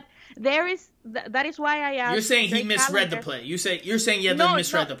 But that is why I asked. You're saying he misread the play. You're saying Yedlin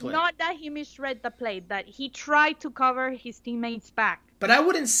misread the play. Not that he misread the play. That he tried to cover his teammates' back. But I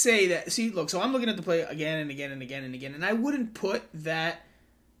wouldn't say that. See, look. So I'm looking at the play again and again and again and again, and I wouldn't put that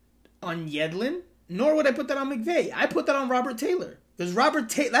on Yedlin, nor would I put that on McVeigh. I put that on Robert Taylor. Because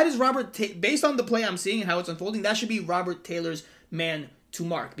that is Robert Taylor. Based on the play I'm seeing and how it's unfolding, that should be Robert Taylor's man to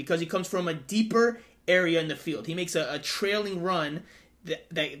mark, because he comes from a deeper area in the field. He makes a trailing run,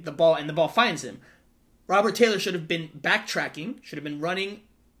 the ball finds him. Robert Taylor should have been backtracking, should have been running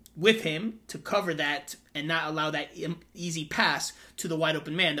with him to cover that and not allow that easy pass to the wide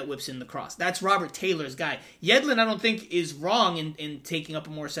open man that whips in the cross. That's Robert Taylor's guy. Yedlin, I don't think, is wrong in taking up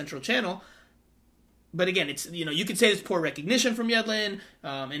a more central channel. But again, it's you could say it's poor recognition from Yedlin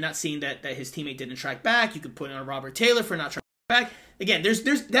and not seeing that his teammate didn't track back. You could put it on Robert Taylor for not tracking back. Again, there's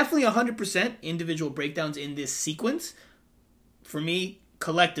definitely 100% individual breakdowns in this sequence. For me,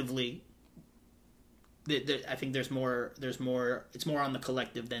 collectively, I think there's more. It's more on the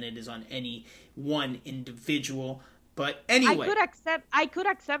collective than it is on any one individual. But anyway, I could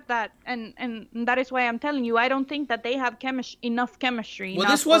accept that, and that is why I'm telling you, I don't think that they have enough chemistry. Well,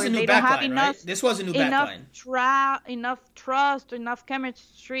 this was a new backline, right? This was a new backline. Enough trust, enough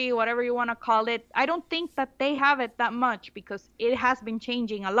chemistry, whatever you want to call it. I don't think that they have it that much because it has been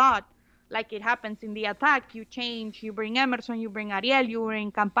changing a lot. Like it happens in the attack, you change, you bring Emerson, you bring Ariel, you bring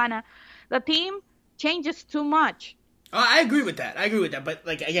Campana. The team changes too much. I agree with that. But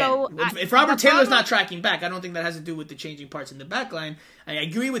like again, if Robert Taylor's not tracking back, I don't think that has to do with the changing parts in the back line. I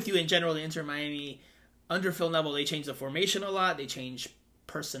agree with you in general. The Inter Miami under Phil Neville, they change the formation a lot. They change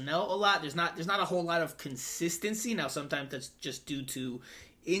personnel a lot. There's not a whole lot of consistency. Now sometimes that's just due to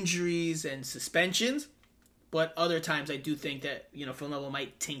injuries and suspensions, but other times I do think that Phil Neville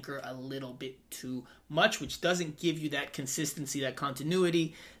might tinker a little bit too much, which doesn't give you that consistency, that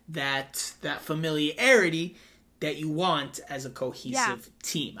continuity, that familiarity that you want as a cohesive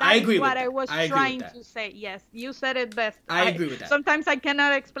team. I agree with that. That's what I was trying to say. Yes, you said it best. I agree with that. Sometimes I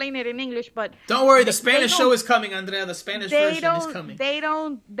cannot explain it in English, but don't worry, the Spanish show is coming, Andrea. The Spanish version is coming. They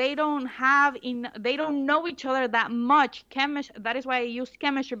don't know each other that much. That is why I use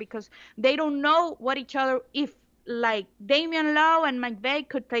chemistry, because they don't know what each other. If like Damian Lowe and McVeigh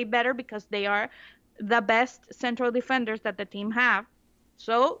could play better because they are the best central defenders that the team have,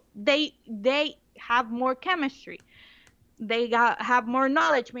 so they have more chemistry. They have more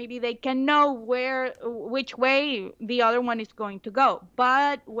knowledge. Maybe they can know which way the other one is going to go.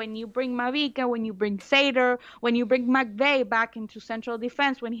 But when you bring Mavica, when you bring Sader, when you bring McVeigh back into central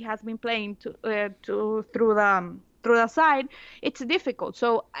defense, when he has been playing through the side, it's difficult.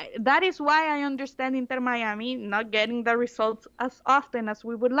 So that is why I understand Inter Miami not getting the results as often as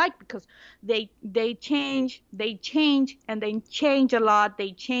we would like, because they change, and they change a lot.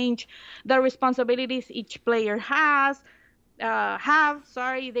 They change the responsibilities each player has.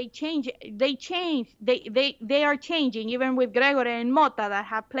 They change. They are changing, even with Gregory and Mota that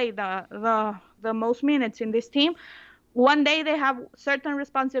have played the most minutes in this team. One day they have certain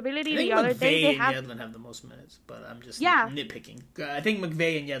responsibility. The other day they have. Yedlin have the most minutes, but I'm just nitpicking. I think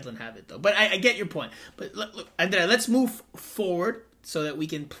McVeigh and Yedlin have it though. But I get your point. But look, Andrea, let's move forward so that we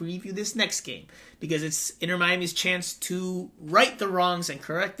can preview this next game, because it's Inter Miami's chance to right the wrongs and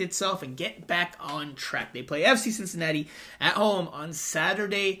correct itself and get back on track. They play FC Cincinnati at home on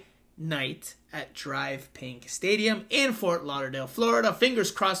Saturday night at Drive Pink Stadium in Fort Lauderdale, Florida.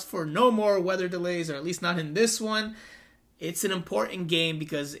 Fingers crossed for no more weather delays, or at least not in this one. It's an important game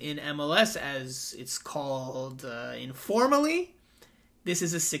because in MLS, as it's called informally, this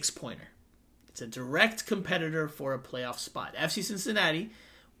is a 6-pointer. It's a direct competitor for a playoff spot. FC Cincinnati,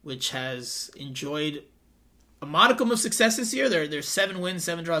 which has enjoyed a modicum of success this year. They're 7 wins,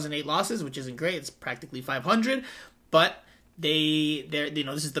 7 draws, and 8 losses, which isn't great. It's practically 500, but this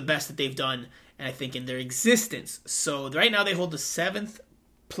is the best that they've done, and I think in their existence. So right now they hold the 7th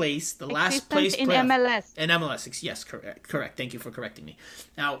place, the last place in MLS. In MLS, yes, correct. Thank you for correcting me.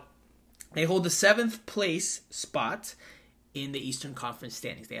 Now, they hold the 7th place spot in the Eastern Conference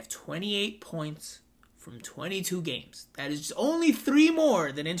standings. They have 28 points from 22 games. That is only 3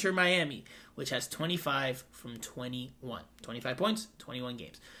 more than Inter Miami, which has 25 from 21. 25 points, 21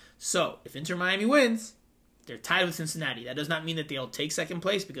 games. So, if Inter Miami wins, they're tied with Cincinnati. That does not mean that they'll take second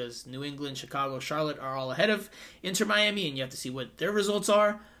place, because New England, Chicago, Charlotte are all ahead of Inter Miami, and you have to see what their results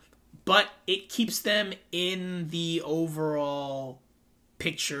are. But it keeps them in the overall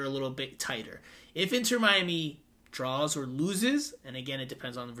picture a little bit tighter. If Inter Miami draws or loses, and again, it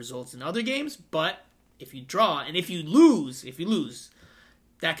depends on the results in other games, but if you draw, and if you lose,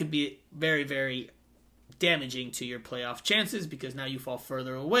 that could be very, very damaging to your playoff chances, because now you fall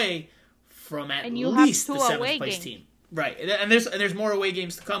further away from at least the 7th place team. Right, and there's more away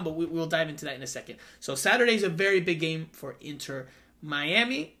games to come, but we'll dive into that in a second. So Saturday's a very big game for Inter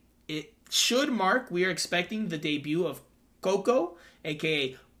Miami. It should mark, we are expecting the debut of Coco,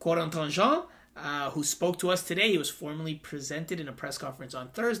 a.k.a. Corentin Jean, who spoke to us today. He was formally presented in a press conference on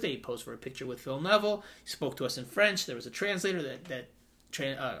Thursday. He posed for a picture with Phil Neville. He spoke to us in French. There was a translator that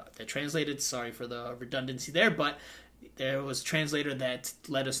translated, sorry for the redundancy there, but there was a translator that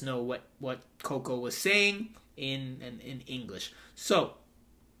let us know what Coco was saying in English. So,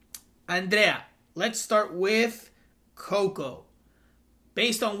 Andrea, let's start with Coco.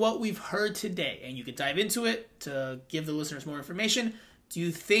 Based on what we've heard today, and you can dive into it to give the listeners more information, do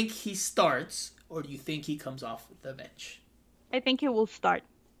you think he starts, or do you think he comes off the bench? I think he will start.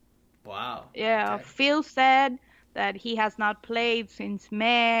 Wow. Yeah, okay. Phil said that he has not played since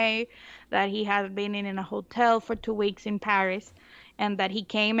May, that he has been in a hotel for 2 weeks in Paris, and that he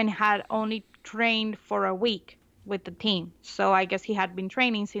came and had only trained for a week with the team. So I guess he had been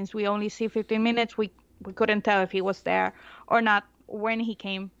training. Since we only see 15 minutes, we couldn't tell if he was there or not when he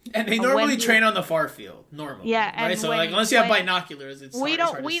came. And they normally train on the far field, normally. Yeah, right. So like unless you have binoculars, it's hard to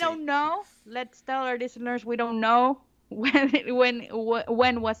see. We don't know. Let's tell our listeners we don't know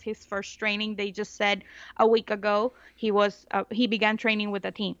when was his first training. They just said a week ago he began training with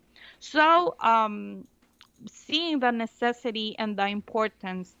the team. So seeing the necessity and the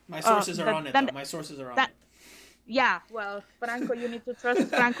importance. My sources are on it. Though. My sources are on it. Yeah, well, Franco, you need to trust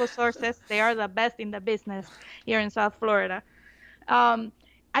Franco's sources. They are the best in the business here in South Florida.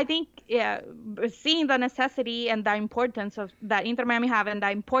 I think, seeing the necessity and the importance of that Inter Miami have and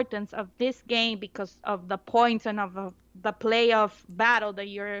the importance of this game because of the points and of the playoff battle that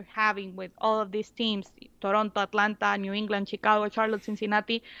you're having with all of these teams, Toronto, Atlanta, New England, Chicago, Charlotte,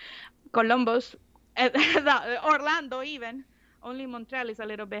 Cincinnati, Columbus, Orlando even. Only Montreal is a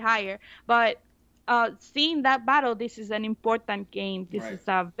little bit higher. But seeing that battle, this is an important game. This is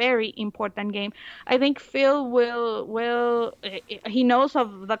a very important game. I think Phil will he knows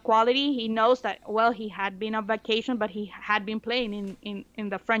of the quality. He knows that, well, he had been on vacation, but he had been playing in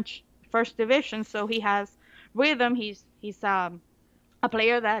the French first division, so he has rhythm. He's a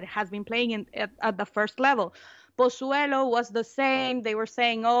player that has been playing at the first level. Pozuelo was the same. They were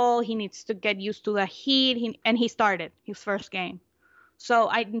saying, oh, he needs to get used to the heat, and he started his first game. So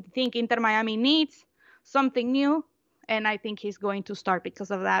I think Inter Miami needs something new, and I think he's going to start because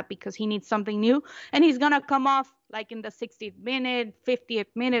of that, because he needs something new, and he's going to come off like in the 60th minute, 50th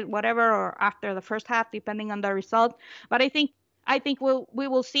minute, whatever, or after the first half, depending on the result. But I think we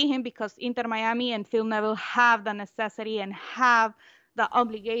will see him because Inter Miami and Phil Neville have the necessity and have the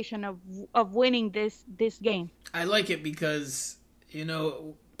obligation of winning this game. I like it because,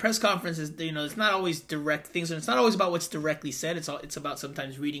 press conferences, it's not always direct things, and it's not always about what's directly said. It's about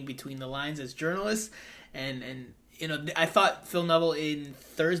sometimes reading between the lines as journalists, and I thought Phil Neville in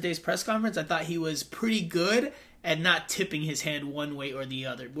Thursday's press conference, I thought he was pretty good at not tipping his hand one way or the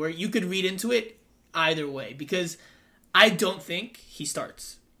other, where you could read into it either way, because I don't think he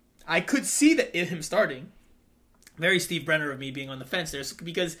starts. I could see that in him starting. Very Steve Brenner of me being on the fence there,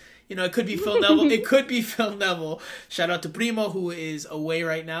 because it could be Phil Neville. It could be Phil Neville. Shout out to Primo, who is away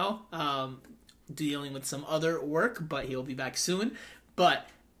right now, dealing with some other work, but he'll be back soon. But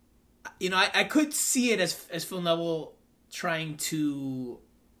I could see it as Phil Neville trying to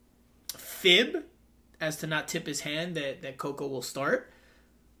fib as to not tip his hand that Coco will start,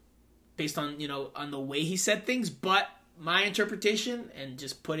 based on on the way he said things. But my interpretation, and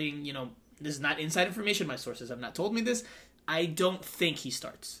just putting this is not inside information. My sources have not told me this. I don't think he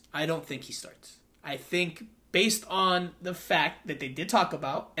starts. I think based on the fact that they did talk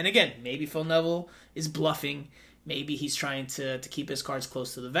about, and again, maybe Phil Neville is bluffing. Maybe he's trying to keep his cards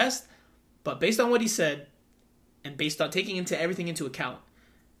close to the vest. But based on what he said, and based on taking everything into account,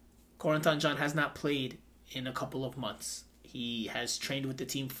 Corentin Jean has not played in a couple of months. He has trained with the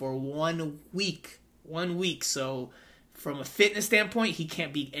team for 1 week. 1 week, so from a fitness standpoint, he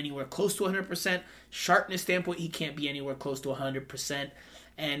can't be anywhere close to 100%. Sharpness standpoint, he can't be anywhere close to 100%.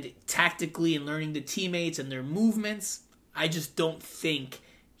 And tactically and learning the teammates and their movements, I just don't think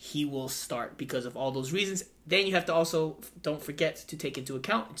he will start because of all those reasons. Then you have to also, don't forget to take into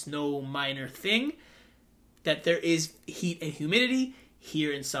account, it's no minor thing, that there is heat and humidity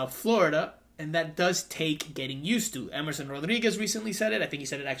here in South Florida, and that does take getting used to. Emerson Rodriguez recently said it. I think he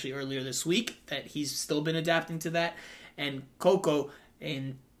said it actually earlier this week, that he's still been adapting to that. And Coco,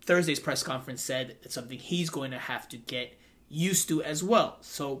 in Thursday's press conference, said it's something he's going to have to get used to as well.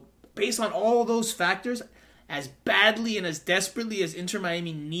 So based on all those factors, as badly and as desperately as Inter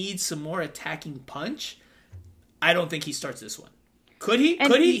Miami needs some more attacking punch, I don't think he starts this one. Could he?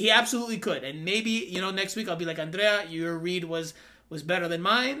 He absolutely could. And maybe, next week I'll be like, Andrea, your read was better than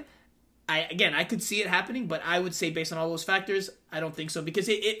mine. I could see it happening, but I would say based on all those factors, I don't think so, because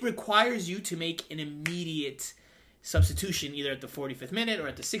it requires you to make an immediate substitution either at the 45th minute or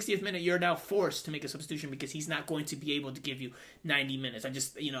at the 60th minute. You're now forced to make a substitution because he's not going to be able to give you 90 minutes.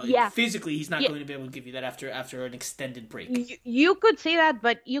 Physically he's not going to be able to give you that after an extended break. You could see that,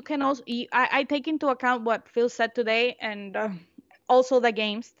 but you can also, I take into account what Phil said today, and also the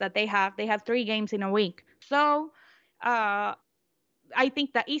games that they have. They have 3 games in a week. So I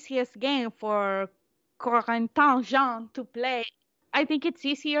think the easiest game for Corentin Jean to play, I think it's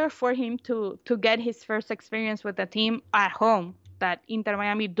easier for him to get his first experience with the team at home, that Inter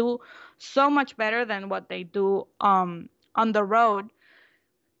Miami do so much better than what they do on the road.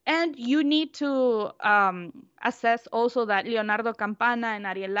 And you need to assess also that Leonardo Campana and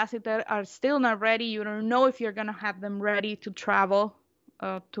Ariel Lassiter are still not ready. You don't know if you're going to have them ready to travel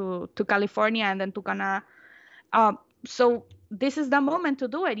to California and then to Canada. So this is the moment to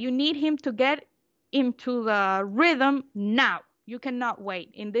do it. You need him to get into the rhythm now. You cannot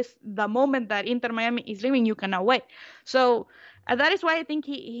wait. The moment that Inter Miami is leaving, you cannot wait. So that is why I think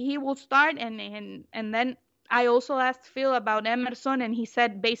he will start. And then I also asked Phil about Emerson, and he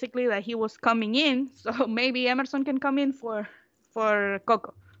said basically that he was coming in. So maybe Emerson can come in for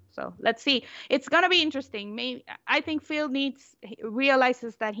Coco. So let's see. It's gonna be interesting. I think Phil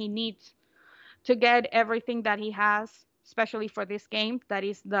realizes that he needs to get everything that he has, especially for this game. That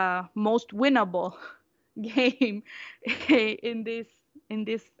is the most winnable game in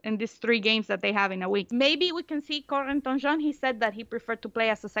these 3 games that they have in a week. Maybe we can see Corentin Jean. He said that he preferred to play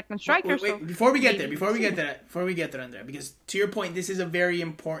as a second striker. Wait, before we get there, Andrea, because to your point, this is a very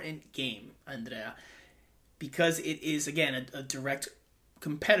important game, Andrea, because it is, again, a direct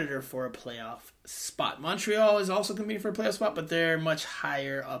competitor for a playoff spot. Montreal is also competing for a playoff spot, but they're much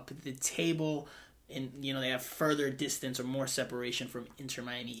higher up the table, and they have further distance or more separation from Inter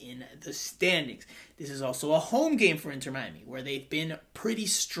Miami in the standings. This is also a home game for Inter Miami, where they've been pretty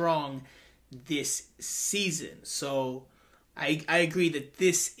strong this season. So I agree that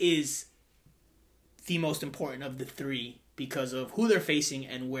this is the most important of the 3 because of who they're facing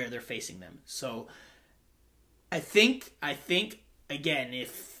and where they're facing them. So I think again,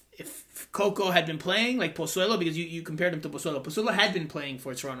 if Coco had been playing like Pozuelo, because you compared him to Pozuelo had been playing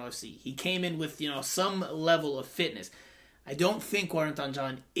for Toronto FC. He came in with some level of fitness. I don't think Corentin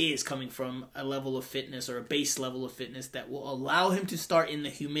Jean is coming from a level of fitness or a base level of fitness that will allow him to start in the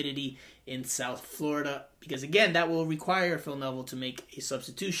humidity in South Florida, because again, that will require Phil Neville to make a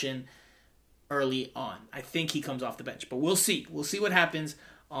substitution early on. I think he comes off the bench, but we'll see. We'll see what happens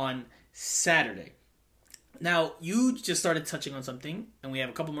on Saturday. Now, you just started touching on something, and we have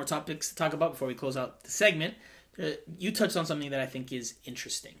a couple more topics to talk about before we close out the segment. You touched on something that I think is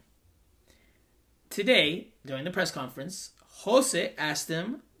interesting. Today, during the press conference, Jose asked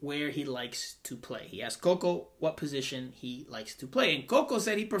him where he likes to play. He asked Coco what position he likes to play, and Coco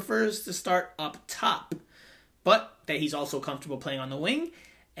said he prefers to start up top, but that he's also comfortable playing on the wing,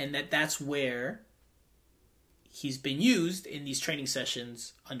 and that's where he's been used in these training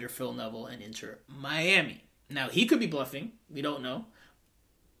sessions under Phil Neville and Inter Miami. Now, he could be bluffing. We don't know.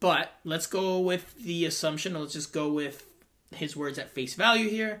 But let's go with the assumption. Let's just go with his words at face value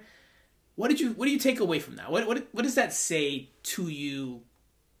here. What do you take away from that? What does that say to you,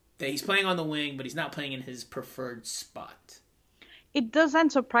 that he's playing on the wing, but he's not playing in his preferred spot? It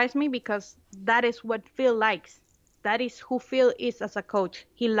doesn't surprise me, because that is what Phil likes. That is who Phil is as a coach.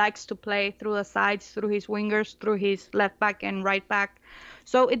 He likes to play through the sides, through his wingers, through his left back and right back.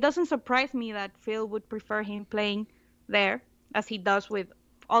 So it doesn't surprise me that Phil would prefer him playing there, as he does with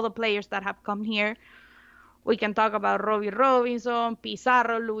all the players that have come here. We can talk about Robbie Robinson,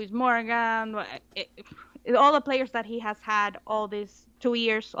 Pizarro, Luis Morgan, all the players that he has had all these 2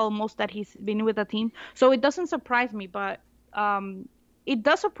 years almost that he's been with the team. So it doesn't surprise me, but it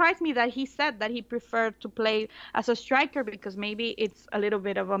does surprise me that he said that he preferred to play as a striker, because maybe it's a little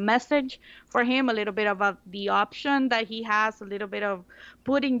bit of a message for him, a little bit of the option that he has, a little bit of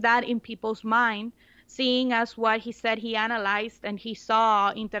putting that in people's mind, seeing as what he said he analyzed and he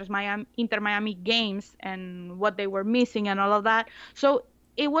saw Inter Miami games and what they were missing and all of that. So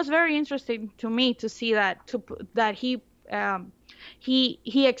it was very interesting to me to see that he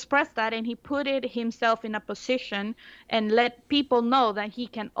expressed that, and he put it himself in a position and let people know that he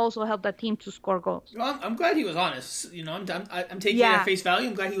can also help the team to score goals. Well, I'm glad he was honest. I'm taking it at face value.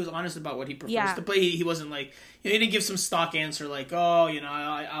 I'm glad he was honest about what he prefers to play. He wasn't like, he didn't give some stock answer like,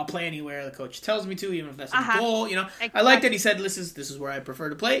 I'll play anywhere the coach tells me to, even if that's the goal. Exactly. I like that he said, this is where I prefer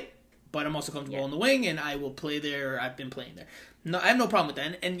to play, but I'm also comfortable on the wing, and I will play there. I've been playing there. No, I have no problem with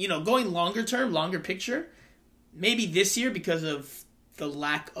that. And going longer term, longer picture, maybe this year, because of the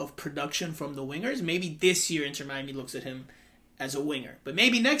lack of production from the wingers, maybe this year Inter Miami looks at him as a winger. But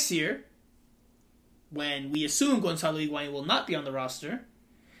maybe next year, when we assume Gonzalo Higuain will not be on the roster,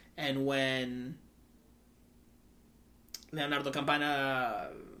 and when Leonardo Campana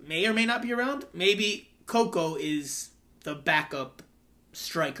may or may not be around, maybe Coco is the backup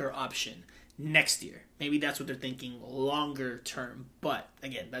striker option next year. Maybe that's what they're thinking longer term. But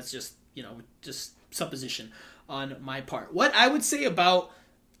again, that's just supposition on my part. What I would say about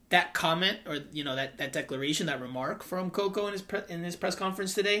that comment, or that declaration, that remark from Coco in his press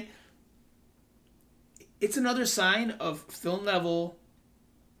conference today, it's another sign of Phil Neville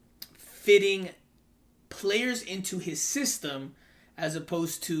fitting players into his system as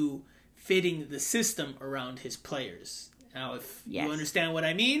opposed to fitting the system around his players. Now, if you understand what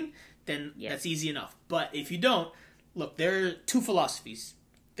I mean, then that's easy enough. But if you don't, look, there are two philosophies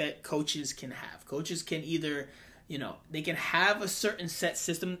that coaches can have. Coaches can either, they can have a certain set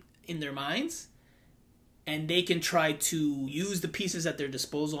system in their minds, and they can try to use the pieces at their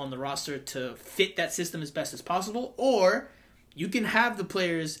disposal on the roster to fit that system as best as possible, or you can have the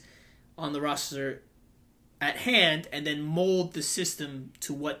players on the roster at hand and then mold the system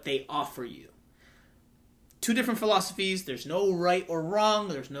to what they offer you. Two different philosophies. There's no right or wrong.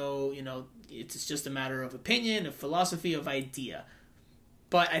 There's no, it's just a matter of opinion, of philosophy, of idea.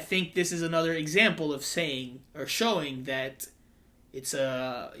 But I think this is another example of saying or showing that it's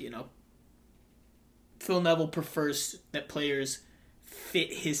Phil Neville prefers that players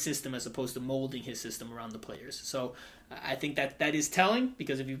fit his system as opposed to molding his system around the players. So I think that is telling,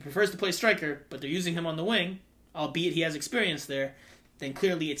 because if he prefers to play striker, but they're using him on the wing, albeit he has experience there, then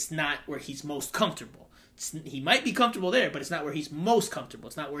clearly it's not where he's most comfortable. He might be comfortable there, but it's not where he's most comfortable.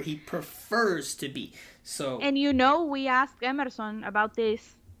 It's not where he prefers to be. So, and we asked Emerson about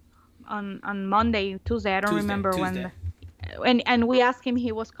this on Monday, Tuesday. I don't remember when. And we asked him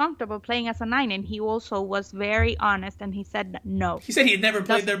he was comfortable playing as a 9, and he also was very honest, and he said no. He said he had never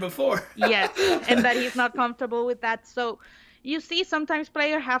played there before. Yes, and that he's not comfortable with that. So you see, sometimes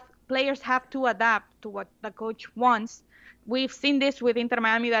players have to adapt to what the coach wants. We've seen this with Inter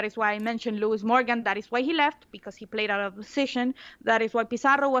Miami. That is why I mentioned Lewis Morgan. That is why he left, because he played out of position. That is why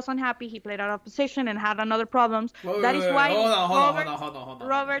Pizarro was unhappy. He played out of position and had another problems. Hold on.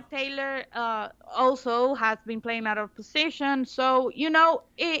 Robert Taylor also has been playing out of position. So,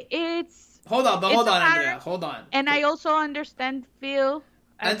 it's... Hold on, Andrea. Hold on. And I also understand Phil...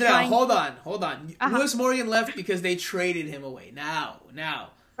 Andrea, hold on. Lewis Morgan left because they traded him away.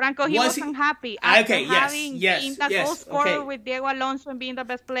 Now... Franco, he wasn't happy. After having been the goal scorer with Diego Alonso and being the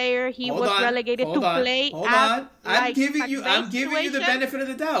best player, he was relegated to play. Hold on. I'm giving you the benefit of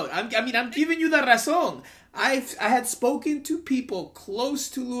the doubt. I'm giving you the razón. I had spoken to people close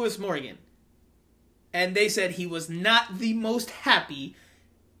to Lewis Morgan, and they said he was not the most happy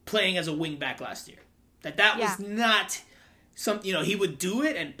playing as a wing back last year. That was not something, he would do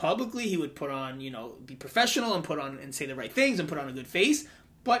it, and publicly he would put on, be professional and put on and say the right things and put on a good face.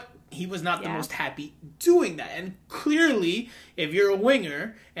 But he was not the most happy doing that. And clearly, if you're a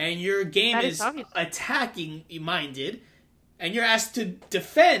winger and your game is attacking minded, and you're asked to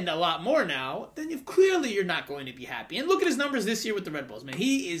defend a lot more now, then clearly you're not going to be happy. And look at his numbers this year with the Red Bulls, man.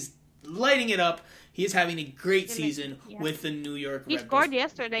 He is lighting it up. He is having a great season with the New York Red Bulls. He scored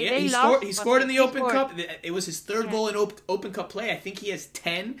yesterday. Yeah, he scored in the Open Cup. It was his third goal in Open Cup play. I think he has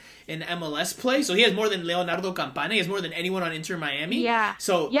 10 in MLS play. So he has more than Leonardo Campana. He has more than anyone on Inter Miami. Yeah.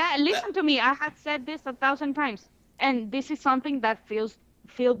 So listen to me. I have said this 1,000 times. And this is something that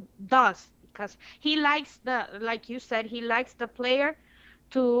Phil does. Because he likes like you said, he likes the player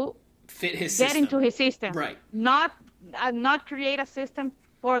to fit his system. Get into his system. Right. Not create a system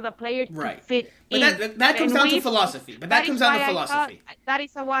for the player to fit in. But that comes down to philosophy. That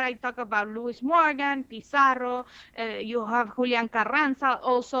is what I talk about. Lewis Morgan, Pizarro, you have Julian Carranza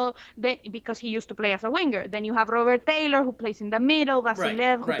also, because he used to play as a winger. Then you have Robert Taylor, who plays in the middle,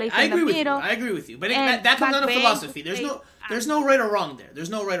 Vasilev, who plays in the middle. I agree with you. But that comes down to philosophy. There's no right or wrong there. There's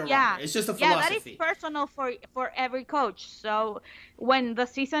no right or wrong there. It's just a philosophy. Yeah, that is personal for every coach. So when the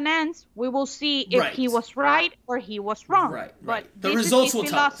season ends, we will see if he was right or he was wrong. Right. But the results will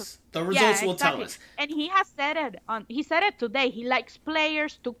tell us. The results will tell us. And he has said it. He said it today. He likes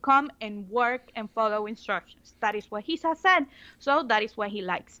players to come and work and follow instructions. That is what he has said. So that is what he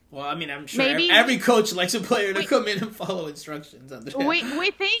likes. Well, I'm sure every coach likes a player to come in and follow instructions.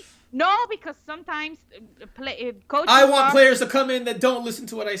 We think. No, because sometimes coaches. I want players to come in that don't listen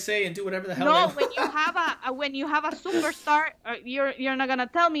to what I say and do whatever the hell. No, when you have a superstar, you're not gonna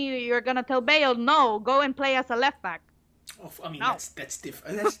tell me. You're gonna tell Bale, no, go and play as a left back. Oh, that's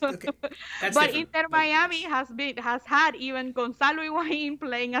different. That's okay. That's but different. Inter Miami has had even Gonzalo Higuain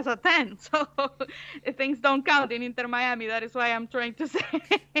playing as a 10, so things don't count in Inter Miami. That is why I'm trying to say.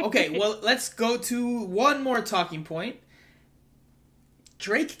 Okay, well, let's go to one more talking point.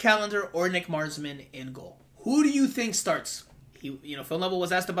 Drake Callender or Nick Marsman in goal. Who do you think starts? Phil Neville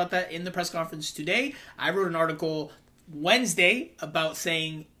was asked about that in the press conference today. I wrote an article Wednesday about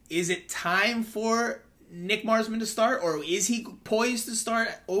saying, is it time for Nick Marsman to start, or is he poised to start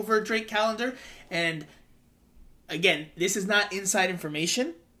over Drake Callender? And again, this is not inside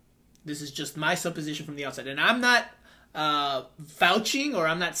information. This is just my supposition from the outside. And I'm not vouching, or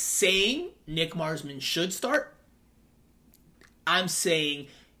I'm not saying Nick Marsman should start. I'm saying,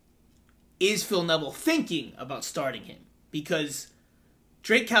 is Phil Neville thinking about starting him? Because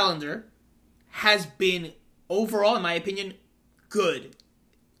Drake Callender has been, overall, in my opinion, good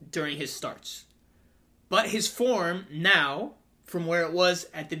during his starts. But his form now, from where it was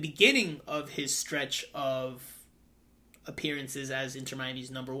at the beginning of his stretch of appearances as Inter Miami's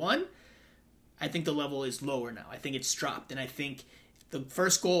number one, I think the level is lower now. I think it's dropped. And I think the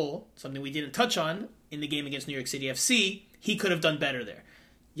first goal, something we didn't touch on in the game against New York City FC, he could have done better there.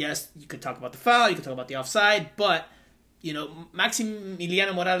 Yes, you could talk about the foul, you could talk about the offside, but,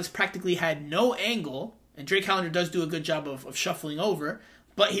 Maximiliano Morales practically had no angle, and Drake Callender does do a good job of shuffling over,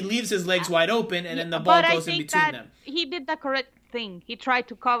 but he leaves his legs wide open, and then the ball goes in between them. He did the correct thing. He tried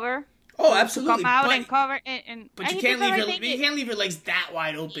to cover. Oh, absolutely. To come out and cover. But you can't leave your legs that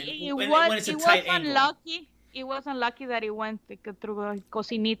wide open when it's a tight angle. It was unlucky that it went through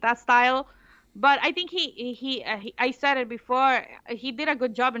Cocinita style. But I think I said it before, he did a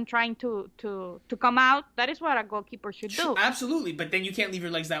good job in trying to come out. That is what a goalkeeper should do. Absolutely, but then you can't leave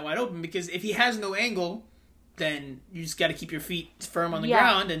your legs that wide open, because if he has no angle, then you just got to keep your feet firm on the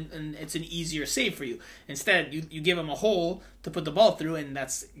ground, and it's an easier save for you. Instead, you give him a hole to put the ball through, and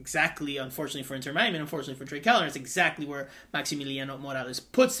that's exactly, unfortunately for Inter Miami, and unfortunately for Drake Callender, it's exactly where Maximiliano Morales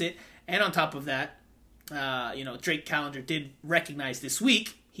puts it. And on top of that, Drake Callender did recognize this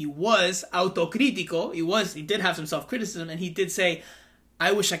week, he was autocrítico. He did have some self-criticism, and he did say,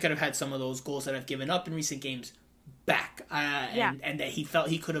 I wish I could have had some of those goals that I've given up in recent games back. And that he felt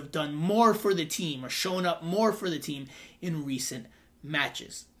he could have done more for the team or shown up more for the team in recent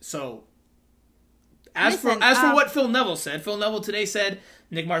matches. So, as for what Phil Neville said, Phil Neville today said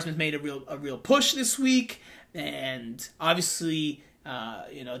Nick Marsman's made a real push this week, and obviously,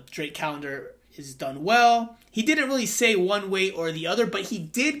 Drake Callender is done well. He didn't really say one way or the other, but he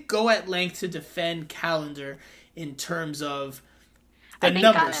did go at length to defend Callender in terms of the numbers.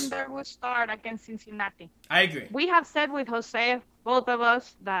 I think Callender will start against Cincinnati. I agree. We have said with Jose, both of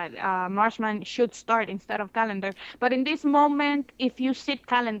us, that Marsman should start instead of Callender. But in this moment, if you sit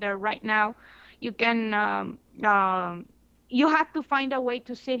Callender right now, you can you have to find a way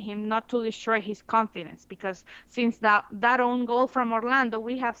to sit him, not to destroy his confidence, because since that own goal from Orlando,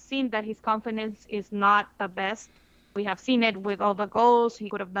 we have seen that his confidence is not the best. We have seen it with all the goals he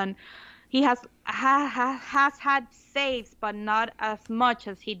could have done. He has had saves, but not as much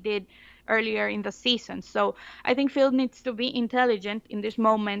as he did earlier in the season. So I think Phil needs to be intelligent in this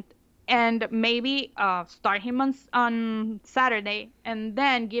moment, and maybe start him on Saturday, and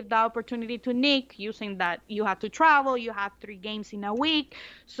then give the opportunity to Nick, using that you have to travel, you have 3 games in a week,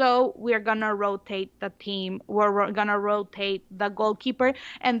 so we're going to rotate the team, we're going to rotate the goalkeeper,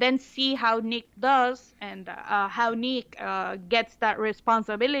 and then see how Nick does, and how Nick gets that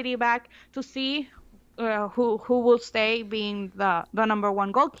responsibility back, to see who will stay being the number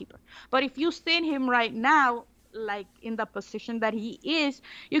 1 goalkeeper. But if you sit him right now, like in the position that he is,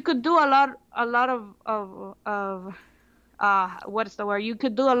 you could do a lot of what is the word? You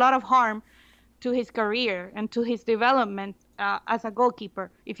could do a lot of harm to his career and to his development as a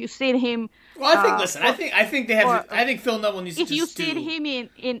goalkeeper if you sit him. Well, I think Phil Neville needs to. If you sit him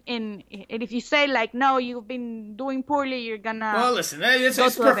in, if you say like, no, you've been doing poorly, you're gonna. Well, listen, it's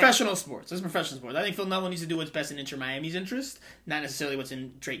professional sports. It's professional sports. I think Phil Neville needs to do what's best in Inter Miami's interest, not necessarily what's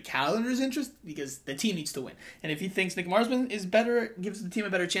in Drake Callender's interest, because the team needs to win. And if he thinks Nick Marsman is better, gives the team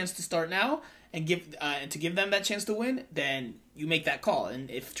a better chance to start now, and to give them that chance to win, then you make that call. And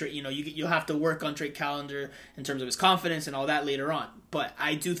if you'll have to work on Drake Callender in terms of his confidence and all that later on. But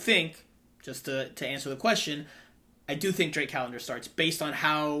I do think, just to answer the question, I do think Drake Callender starts based on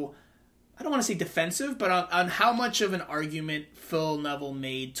how, I don't want to say defensive, but on how much of an argument Phil Neville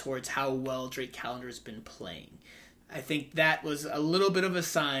made towards how well Drake Callender has been playing. I think that was a little bit of a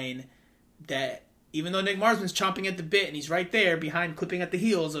sign that even though Nick Marsman's chomping at the bit and he's right there behind, clipping at the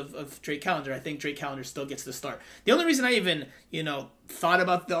heels of Drake Callender, I think Drake Callender still gets the start. The only reason I even, thought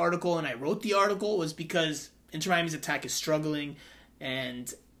about the article and I wrote the article was because Inter Miami's attack is struggling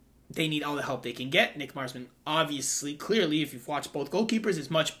and they need all the help they can get. Nick Marsman, obviously, clearly, if you've watched both goalkeepers,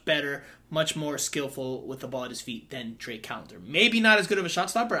 is much better, much more skillful with the ball at his feet than Drake Callender. Maybe not as good of a shot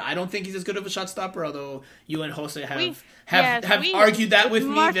stopper. I don't think he's as good of a shot stopper, although you and Jose have argued that with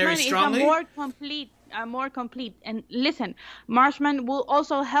me very strongly. Is more complete. And listen, Marsman will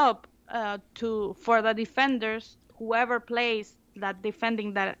also help for the defenders, whoever plays that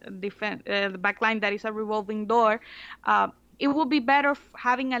defending the back line that is a revolving door. It will be better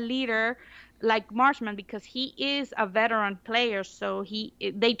having a leader like Marsman, because he is a veteran player, so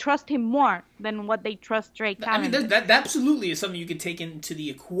they trust him more than what they trust Drake Callender. I mean, that absolutely is something you could take into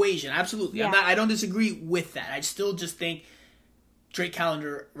the equation. Absolutely. Yeah. I don't disagree with that. I still just think Drake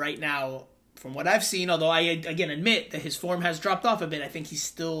Callender right now, from what I've seen, although I, again, admit that his form has dropped off a bit, I think he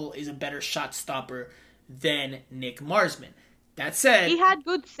still is a better shot stopper than Nick Marsman. That said, he had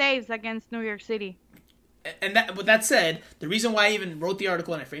good saves against New York City. And that, with that said, the reason why I even wrote the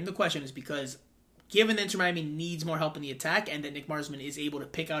article and I framed the question is because given that Inter Miami needs more help in the attack and that Nick Marsman is able to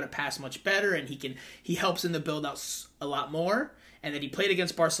pick out a pass much better and he helps in the build-out a lot more, and that he played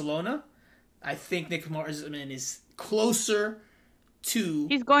against Barcelona, I think Nick Marsman is closer to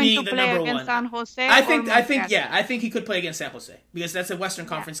He's going being to the play number against one. San Jose. I think he could play against San Jose because that's a Western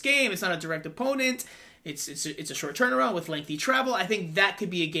Conference game. It's not a direct opponent. It's a short turnaround with lengthy travel. I think that could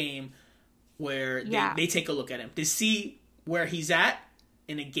be a game where they take a look at him to see where he's at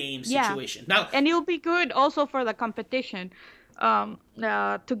in a game situation. Now, and it'll be good also for the competition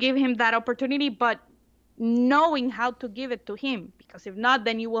to give him that opportunity, but knowing how to give it to him, because if not,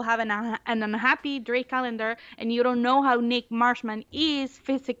 then you will have an unhappy Drake calendar, and you don't know how Nick Marshman is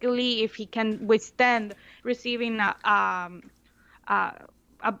physically, if he can withstand receiving a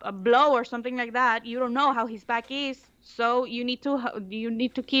blow or something like that. You don't know how his back is, so you need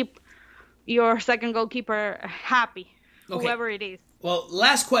to keep your second goalkeeper happy, whoever it is. Well,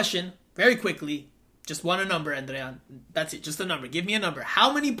 last question, very quickly. Just want a number, Andrea. That's it. Just a number. Give me a number.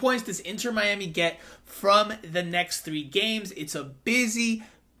 How many points does Inter Miami get from the next 3 games? It's a busy,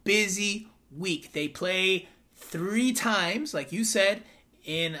 busy week. They play 3 times, like you said,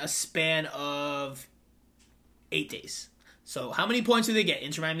 in a span of 8 days. So how many points do they get?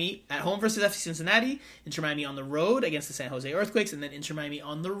 Inter Miami at home versus FC Cincinnati, Inter Miami on the road against the San Jose Earthquakes, and then Inter Miami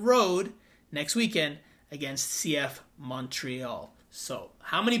on the road next weekend against CF Montreal. So,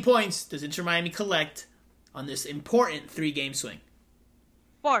 how many points does Inter Miami collect on this important 3-game swing?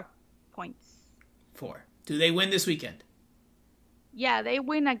 4 points. 4. Do they win this weekend? Yeah, they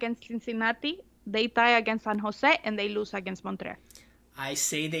win against Cincinnati, they tie against San Jose, and they lose against Montreal. I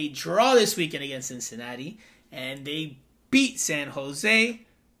say they draw this weekend against Cincinnati, and they beat San Jose.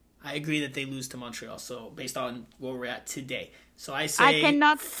 I agree that they lose to Montreal, so based on where we're at today. So I say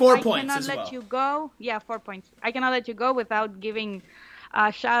 4 points as well. I cannot let you go. Yeah, 4 points. I cannot let you go without giving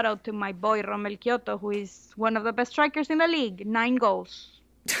a shout out to my boy Romel Kyoto, who is one of the best strikers in the league. 9 goals.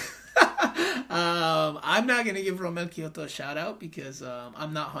 I'm not going to give Romel Kyoto a shout out because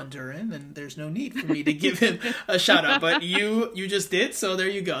I'm not Honduran and there's no need for me to give him a shout out. But you just did, so there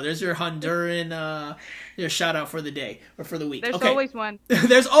you go. There's your Honduran your shout out for the day or for the week. There's always one.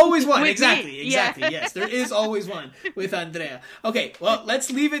 There's always one. Exactly. Yeah. Yes, there is always one with Andrea. Okay, well, let's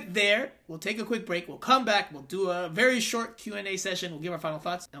leave it there. We'll take a quick break. We'll come back. We'll do a very short Q&A session. We'll give our final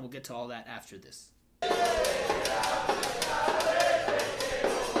thoughts, and we'll get to all that after this.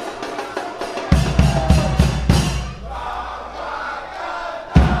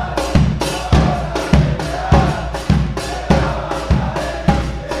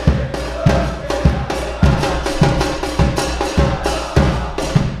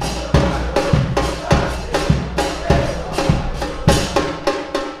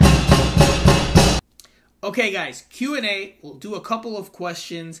 Okay, guys, Q&A. We'll do a couple of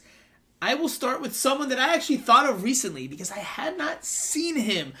questions. I will start with someone that I actually thought of recently because I had not seen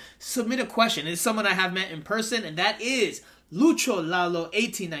him submit a question. It's someone I have met in person, and that is Lucho Lalo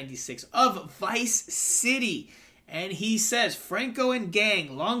 1896 of Vice City. And he says, Franco and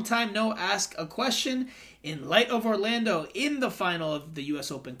gang, long time no ask a question. In light of Orlando in the final of the U.S.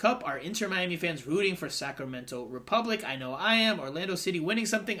 Open Cup, are Inter Miami fans rooting for Sacramento Republic? I know I am. Orlando City winning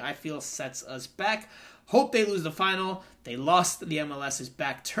something I feel sets us back. Hope they lose the final. They lost the MLS's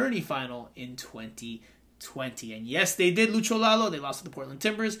back tourney final in 2020. And yes, they did, Lucho Lalo. They lost to the Portland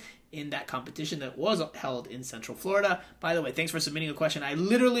Timbers in that competition that was held in Central Florida. By the way, thanks for submitting a question. I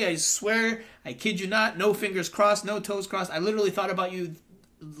swear, I kid you not, no fingers crossed, no toes crossed. I literally thought about you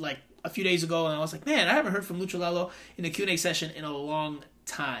like a few days ago, and I was like, man, I haven't heard from Lucho Lalo in a Q&A session in a long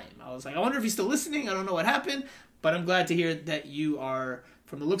time. I was like, I wonder if he's still listening. I don't know what happened, but I'm glad to hear that you are,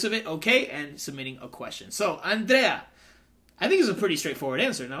 from the looks of it, okay, and submitting a question. So, Andrea, I think it's a pretty straightforward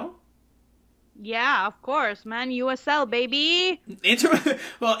answer, no? Yeah, of course, man. USL, baby. Inter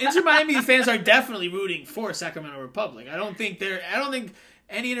Miami fans are definitely rooting for Sacramento Republic. I don't think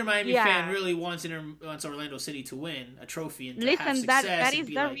any Inter Miami fan really wants Orlando City to win a trophy and to have success. That is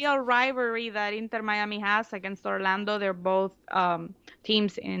the real rivalry that Inter Miami has against Orlando. They're both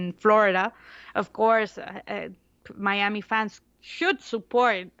teams in Florida. Of course, Miami fans should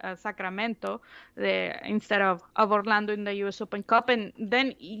support Sacramento instead of Orlando in the U.S. Open Cup. And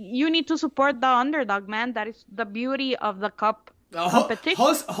then you need to support the underdog, man. That is the beauty of the cup competition.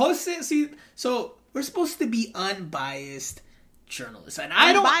 Jose, see, so we're supposed to be unbiased journalists, and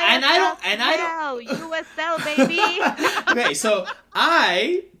I don't USL, baby. Okay, so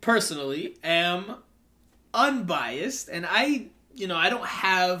I personally am unbiased, and I don't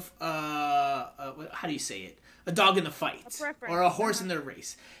have how do you say it? A dog in the fight or a horse in the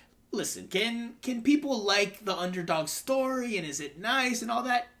race. listen, can people like the underdog story and is it nice and all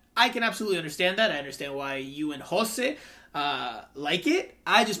that? I can absolutely understand that. I understand why you and Jose like it.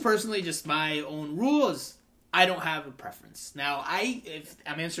 I just personally, just my own rules, I don't have a preference. Now, if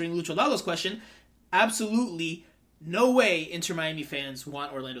I'm answering Lucho Lalo's question, absolutely no way Inter Miami fans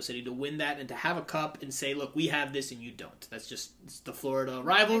want Orlando City to win that and to have a cup and say, look, we have this and you don't. That's just the Florida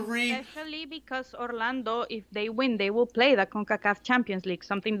rivalry. Especially because Orlando, if they win, they will play the CONCACAF Champions League,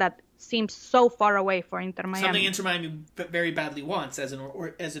 something that seems so far away for Inter Miami. Something Inter Miami very badly wants as an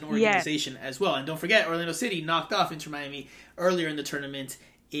organization as well. And don't forget, Orlando City knocked off Inter Miami earlier in the tournament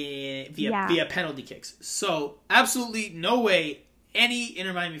via penalty kicks. So absolutely no way any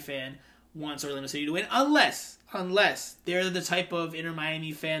Inter Miami fan wants Orlando City to win unless they're the type of Inter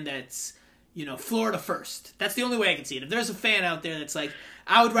Miami fan that's, Florida first. That's the only way I can see it. If there's a fan out there that's like,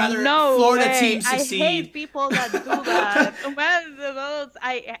 I would rather Florida team succeed. I hate people that do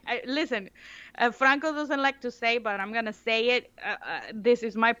that. Listen, Franco doesn't like to say, but I'm going to say it. This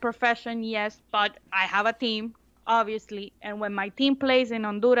is my profession, yes, but I have a team, obviously. And when my team plays in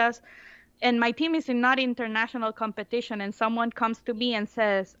Honduras, and my team is in not international competition, and someone comes to me and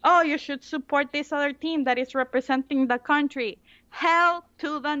says, oh, you should support this other team that is representing the country. Hell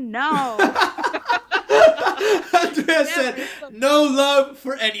to the no. Andrea said, no love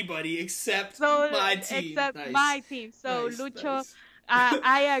for anybody except my team. My team. So, nice, Lucho, nice.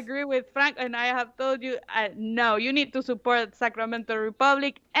 I agree with Frank, and I have told you, no, you need to support Sacramento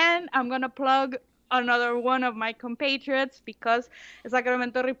Republic, and I'm going to plug another one of my compatriots because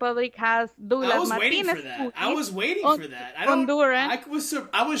Sacramento Republic has Douglas Martinez. I was waiting for that. Honduran.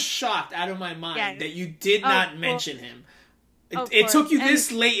 I was shocked out of my mind that you did not mention him. It took you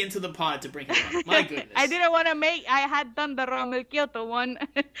this late into the pod to bring him up. My goodness. I didn't want to I had done the Rommel Kyoto one.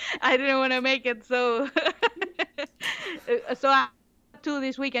 I didn't want to make it so to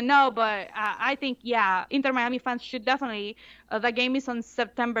this weekend. No, but I think, Inter Miami fans should definitely. The game is on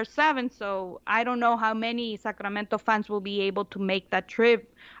September 7th, so I don't know how many Sacramento fans will be able to make that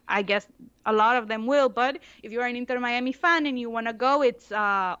trip. I guess a lot of them will, but if you're an Inter Miami fan and you want to go, it's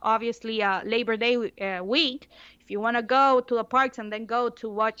obviously Labor Day week. If you want to go to the parks and then go to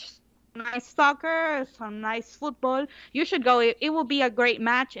watch nice soccer, some nice football, you should go. It will be a great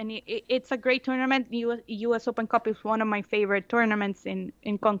match, and it's a great tournament. U.S. Open Cup is one of my favorite tournaments in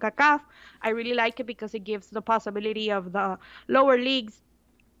CONCACAF. I really like it because it gives the possibility of the lower leagues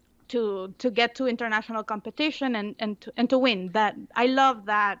to get to international competition and to win. That I love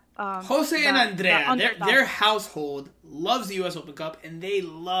that. Jose and Andrea, their household loves the U.S. Open Cup, and they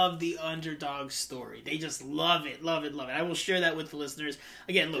love the underdog story. They just love it. I will share that with the listeners.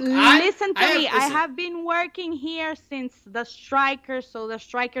 Again, look, listen to me. I have been working here since the Strikers. So the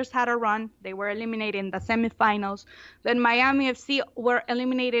Strikers had a run. They were eliminated in the semifinals. Then Miami FC were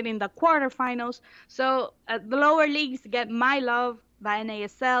eliminated in the quarterfinals. So the lower leagues get my love. The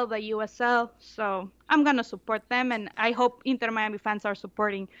NASL, the USL, so I'm going to support them, and I hope Inter Miami fans are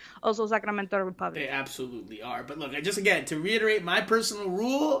supporting also Sacramento Republic. They absolutely are. But look, again, to reiterate my personal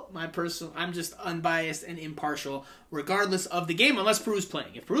rule, I'm just unbiased and impartial regardless of the game, unless Peru's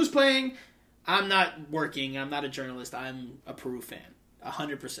playing. If Peru's playing, I'm not working, I'm not a journalist, I'm a Peru fan.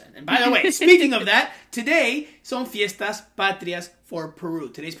 100%. And by the way, speaking of that, today son fiestas patrias for Peru.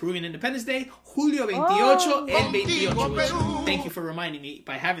 Today's Peruvian Independence Day, Julio 28 el 28. Thank you for reminding me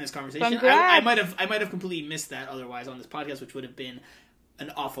by having this conversation. I might have completely missed that otherwise on this podcast, which would have been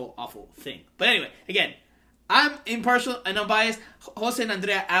an awful, awful thing. But anyway, again, I'm impartial and unbiased. Jose and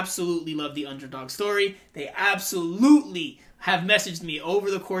Andrea absolutely love the underdog story. They absolutely have messaged me over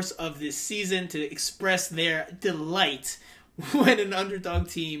the course of this season to express their delight when an underdog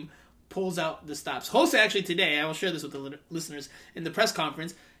team pulls out the stops. Jose actually today, I will share this with the listeners, in the press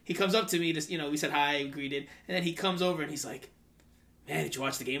conference, he comes up to me, we said hi, greeted, and then he comes over and he's like, man, did you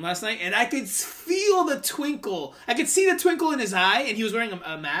watch the game last night? And I could feel the twinkle. I could see the twinkle in his eye, and he was wearing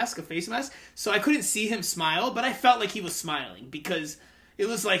a mask, a face mask, so I couldn't see him smile, but I felt like he was smiling because it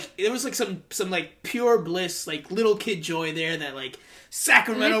was like some like pure bliss, like little kid joy there that like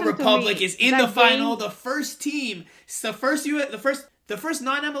Sacramento Republic is in the final. The first team, the first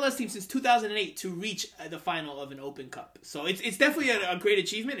non-MLS team since 2008 to reach the final of an Open Cup. So it's definitely a great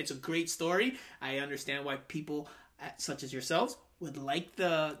achievement. It's a great story. I understand why people such as yourselves would like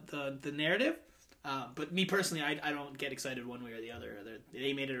the narrative. But me personally, I don't get excited one way or the other.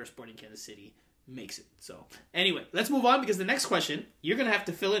 They made it, or Sporting Kansas City makes it. So anyway, let's move on because the next question, you're going to have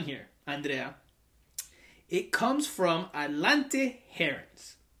to fill in here, Andrea. It comes from Atlante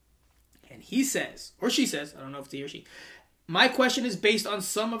Herons. And he says, or she says, I don't know if it's he or she, my question is based on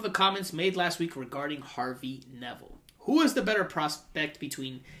some of the comments made last week regarding Harvey Neville. Who is the better prospect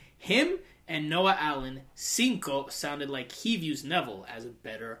between Him and Noah Allen, Cinco, sounded like he views Neville as a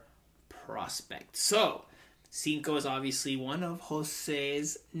better prospect. So, Cinco is obviously one of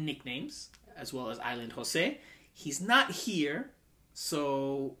Jose's nicknames, as well as Island Jose. He's not here,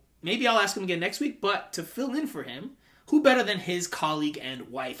 so maybe I'll ask him again next week, but to fill in for him, who better than his colleague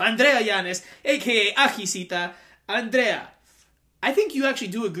and wife, Andrea Yanez, a.k.a. Ajicita. Andrea, I think you actually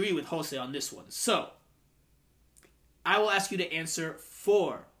do agree with Jose on this one. So, I will ask you to answer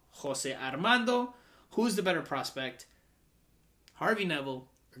for Jose Armando. Who's the better prospect? Harvey Neville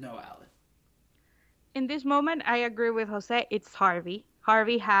or Noah Allen? In this moment, I agree with Jose. It's Harvey.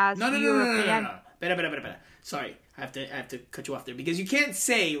 Harvey has European... No. Better. Sorry, I have to cut you off there because you can't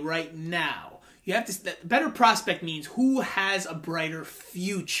say right now. You have to. Better prospect means who has a brighter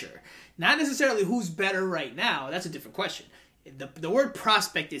future, not necessarily who's better right now. That's a different question. The word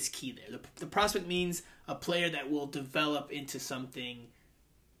prospect is key there. The prospect means a player that will develop into something,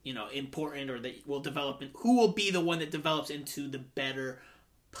 important, or that will develop. Who will be the one that develops into the better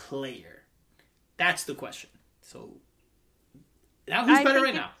player? That's the question. So now, who's better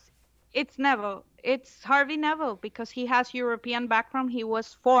right now? It's Neville. It's Harvey Neville because he has European background. He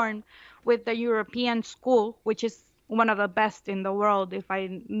was formed with the European school, which is one of the best in the world, if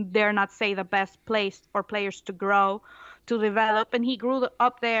I dare not say the best place for players to grow, to develop. And he grew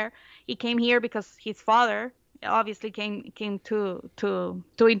up there. He came here because his father obviously came to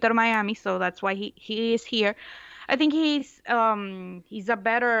Inter Miami, so that's why he is here. I think he's a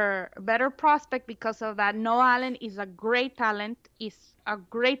better prospect because of that. Noah Allen is a great talent.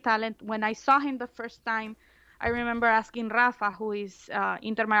 When I saw him the first time, I remember asking Rafa, who is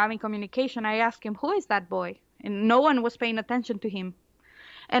Inter Miami communication. I asked him, "Who is that boy?" And no one was paying attention to him.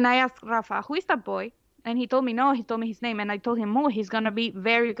 And I asked Rafa, "Who is that boy?" And he told me no. He told me his name, and I told him, "Oh, he's gonna be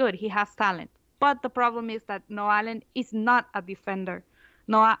very good. He has talent." But the problem is that Noah Allen is not a defender.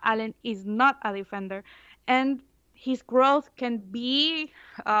 And his growth can be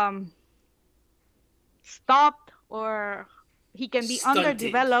stopped, or he can be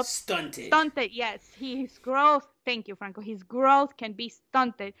underdeveloped. Stunted, yes. His growth, thank you, Franco. His growth can be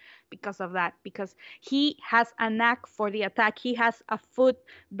stunted because of that, because he has a knack for the attack. He has a foot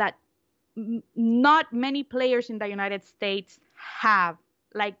that not many players in the United States have.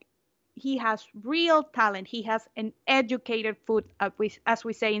 Like, he has real talent. He has an educated foot, as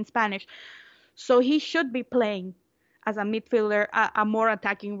we say in Spanish. So he should be playing as a midfielder, a more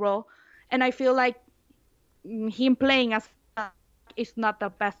attacking role. And I feel like him playing as is not the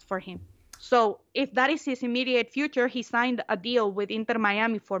best for him. So if that is his immediate future, he signed a deal with Inter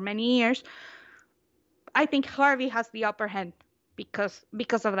Miami for many years. I think Harvey has the upper hand because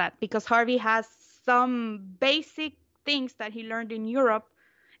of that. Because Harvey has some basic things that he learned in Europe,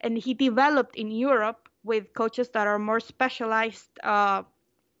 and he developed in Europe with coaches that are more specialized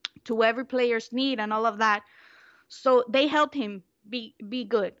to every player's need and all of that. So they helped him be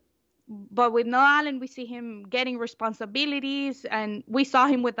good. But with Noah Allen, we see him getting responsibilities, and we saw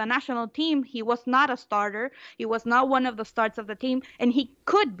him with the national team. He was not a starter. He was not one of the starts of the team, and he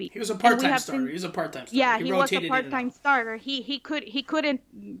could be. He was a part-time starter. Yeah, he was a part-time starter. He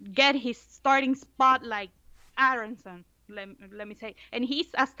couldn't get his starting spot like Aronson, let me say. And he's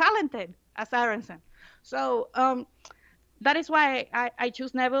as talented as Aronson. So that is why I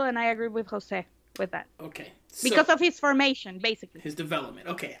choose Neville, and I agree with Jose with that. Okay. So, because of his formation, basically. His development.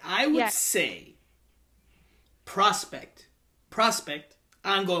 Okay. I would say prospect.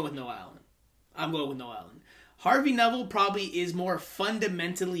 I'm going with Noah Allen. Harvey Neville probably is more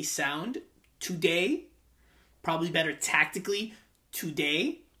fundamentally sound today. Probably better tactically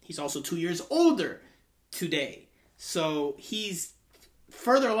today. He's also 2 years older today. So he's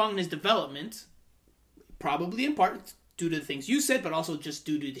further along in his development, probably in part due to the things you said, but also just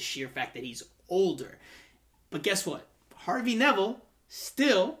due to the sheer fact that he's older. But guess what? Harvey Neville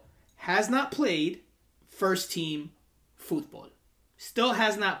still has not played first team football. Still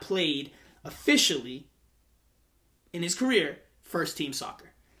has not played officially in his career first team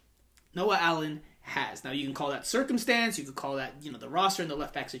soccer. Noah Allen has. Now you can call that circumstance. You could call that, the roster and the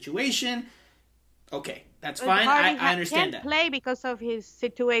left back situation. Okay, that's fine. I understand that. He can't play because of his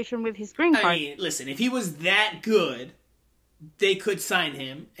situation with his green card. I mean, listen, if he was that good, they could sign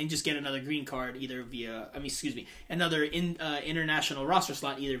him and just get another green card either via, another international roster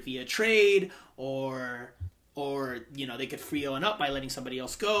slot either via trade or they could free Owen up by letting somebody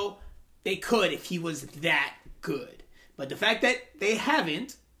else go. They could if he was that good. But the fact that they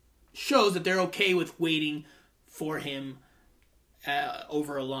haven't shows that they're okay with waiting for him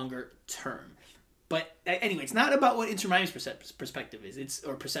over a longer term. But anyway, it's not about what Inter Miami's perspective is,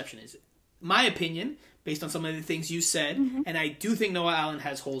 or perception is. my opinion, based on some of the things you said, and I do think Noah Allen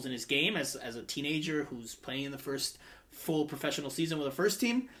has holes in his game as a teenager who's playing in the first full professional season with a first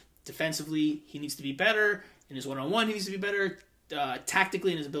team. Defensively, he needs to be better. In his one-on-one, he needs to be better.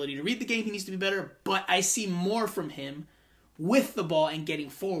 Tactically, in his ability to read the game, he needs to be better. But I see more from him with the ball and getting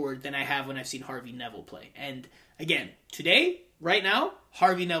forward than I have when I've seen Harvey Neville play. And again, today, right now,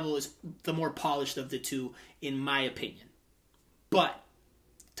 Harvey Neville is the more polished of the two, in my opinion. But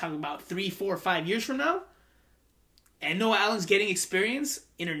talking about 3, 4, 5 years from now, and Noah Allen's getting experience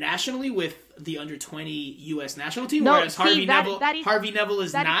internationally with the under-20 U.S. national team, whereas Harvey Neville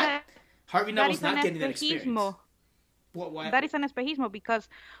is not. Harvey Neville's not getting that experience. What? That is an espejismo, because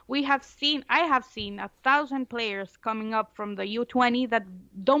I have seen 1,000 players coming up from the U20 that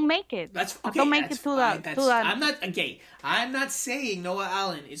don't make it. I'm not saying Noah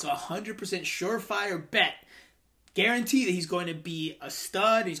Allen is 100% surefire bet. Guarantee that he's going to be a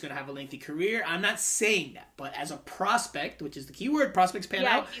stud, he's going to have a lengthy career. I'm not saying that. But as a prospect, which is the key word, prospects pan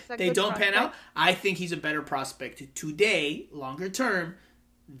out, they don't pan out. I think he's a better prospect today, longer term,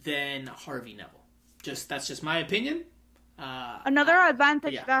 than Harvey Neville. That's just my opinion. Another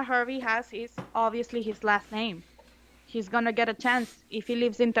advantage that Harvey has is obviously his last name. He's going to get a chance. If he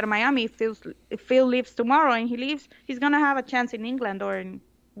lives Inter Miami, if Phil leaves tomorrow and he leaves, he's going to have a chance in England or in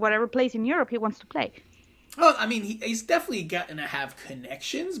whatever place in Europe he wants to play. Well, I mean, he's definitely going to have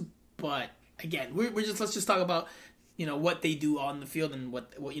connections, but again, let's just talk about, what they do on the field and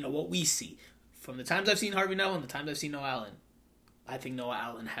what we see. From the times I've seen Harvey Neville and the times I've seen Noah Allen, I think Noah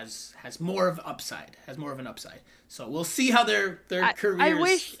Allen has more of an upside. So we'll see how their careers. I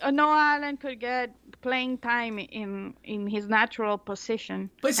wish Noah Allen could get playing time in his natural position.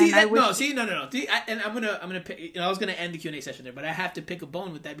 But see no. And I'm gonna pick. I was gonna end the Q&A session there, but I have to pick a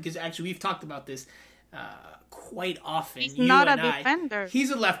bone with that because actually we've talked about this quite often. He's not a defender.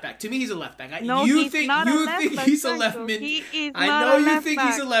 He's a left back. To me, he's a left back. No, he's not a left back. He's a left mid. I know you think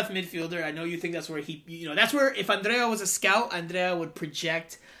he's a left midfielder. I know you think that's where that's where if Andrea was a scout, Andrea would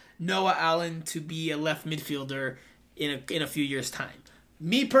project Noah Allen to be a left midfielder in a few years' time.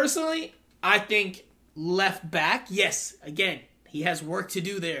 Me personally, I think left back. Yes, again, he has work to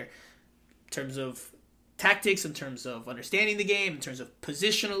do there in terms of tactics, in terms of understanding the game, in terms of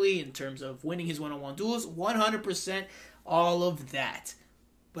positionally, in terms of winning his one-on-one duels, 100% all of that.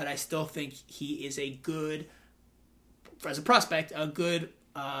 But I still think he is as a prospect, a good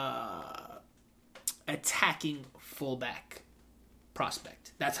attacking fullback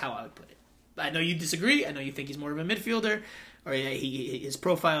prospect. That's how I would put it. I know you disagree. I know you think he's more of a midfielder, or his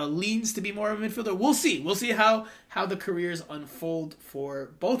profile leans to be more of a midfielder. We'll see. We'll see how the careers unfold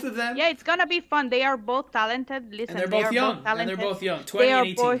for both of them. Yeah, it's gonna be fun. They are both talented. Listen, and they're both young. 20 and 18. They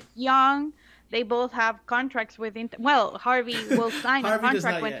are both young. They both have contracts with Harvey will sign a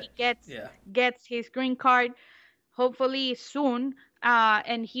contract when he gets his green card, hopefully soon.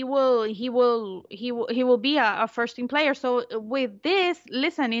 And he will be a first team player. So with this,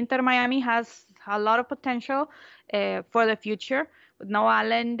 listen, Inter Miami has a lot of potential for the future with Noah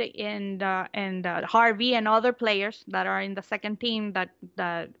Allen and Harvey and other players that are in the second team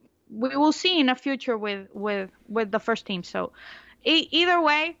that we will see in the future with the first team. So either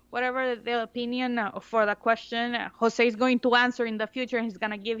way, whatever the opinion for the question, Jose is going to answer in the future. He's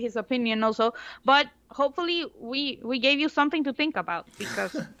going to give his opinion also. But hopefully we gave you something to think about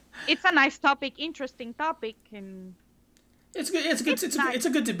because it's a nice topic, interesting topic. And it's good. It's a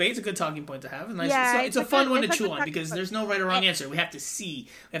good debate. It's a good talking point to have. It's a fun one to chew on because there's no right or wrong answer. We have to see.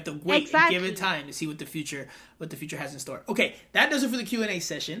 We have to wait and give it time to see what the future has in store. Okay, that does it for the Q&A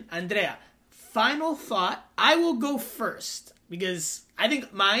session. Andrea, final thought. I will go first because I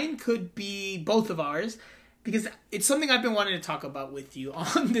think mine could be both of ours because it's something I've been wanting to talk about with you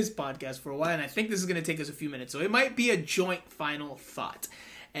on this podcast for a while, and I think this is going to take us a few minutes. So it might be a joint final thought,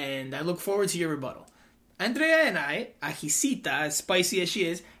 and I look forward to your rebuttal. Andrea and I, Ajicita, as spicy as she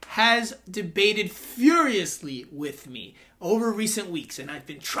is, has debated furiously with me over recent weeks. And I've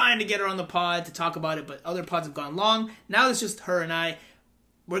been trying to get her on the pod to talk about it, but other pods have gone long. Now it's just her and I.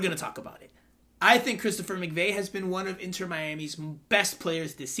 We're going to talk about it. I think Christopher McVey has been one of Inter Miami's best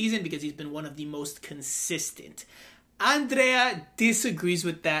players this season because he's been one of the most consistent. Andrea disagrees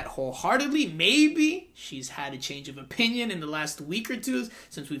with that wholeheartedly. Maybe she's had a change of opinion in the last week or two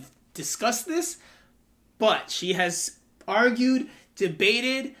since we've discussed this. But she has argued,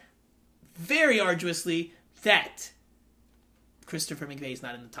 debated very arduously that Christopher McVey is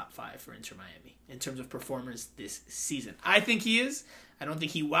not in the top 5 for Inter Miami in terms of performers this season. I think he is. I don't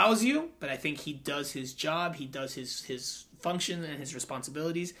think he wows you, but I think he does his job. He does his function and his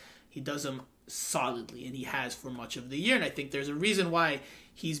responsibilities. He does them solidly, and he has for much of the year. And I think there's a reason why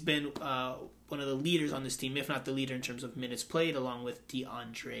he's been one of the leaders on this team, if not the leader in terms of minutes played, along with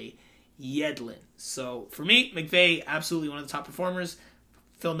DeAndre Yedlin. So for me, McVay, absolutely one of the top performers.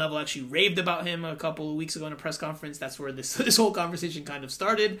 Phil Neville actually raved about him a couple of weeks ago in a press conference. That's where this whole conversation kind of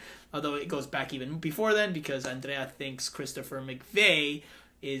started, although it goes back even before then, because Andrea thinks Christopher McVay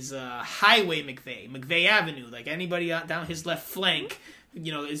is Highway McVay Avenue. Like anybody down his left flank,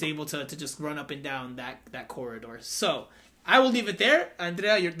 is able to just run up and down that corridor. So I will leave it there.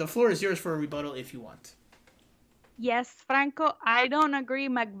 Andrea, the floor is yours for a rebuttal if you want. Yes, Franco, I don't agree.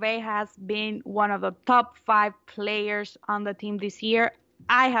 McVay has been one of the top 5 players on the team this year.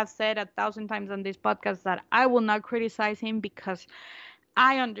 I have said 1,000 times on this podcast that I will not criticize him because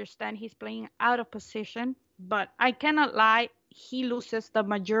I understand he's playing out of position, but I cannot lie. He loses the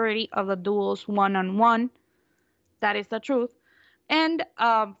majority of the duels one-on-one. That is the truth. And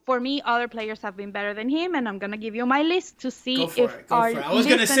for me, other players have been better than him, and I'm going to give you my list to see Go for it. I was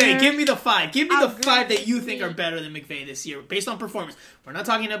going to say, give me the 5. Give me the 5 that you think are better than McVay this year, based on performance. We're not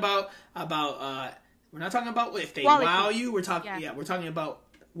talking about if they wow you. We're talking about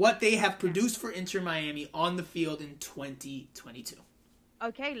what they have produced for Inter Miami on the field in 2022.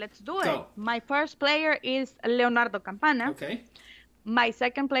 Okay, let's do it. My first player is Leonardo Campana. Okay. My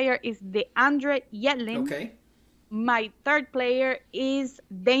second player is DeAndre Yedlin. Okay. My third player is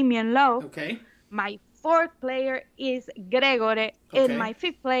Damian Lowe. Okay. My fourth player is Gregore. Okay. And my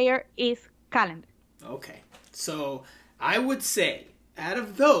fifth player is Calendar. Okay. So I would say out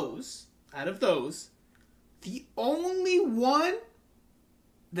of those, the only one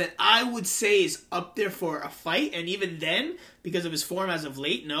that I would say is up there for a fight, and even then, because of his form as of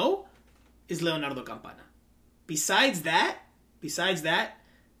late, is Leonardo Campana. Besides that,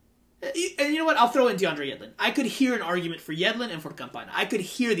 and you know what? I'll throw in DeAndre Yedlin. I could hear an argument for Yedlin and for Campana. I could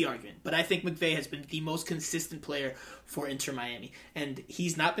hear the argument, but I think McVay has been the most consistent player for Inter Miami. And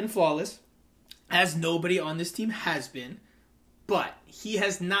he's not been flawless, as nobody on this team has been, but he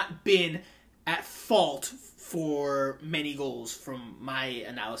has not been at fault for many goals from my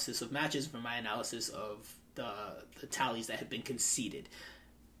analysis of matches, from my analysis of the tallies that have been conceded.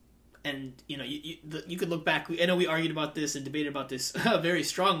 And, you could look back. I know we argued about this and debated about this very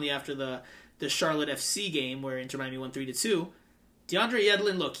strongly after the Charlotte FC game where Inter Miami won 3-2. DeAndre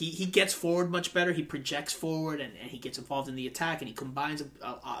Yedlin, look, he gets forward much better. He projects forward and he gets involved in the attack and he combines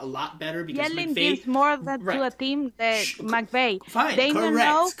a lot better because Yedlin McVay gives more to a team than McVay.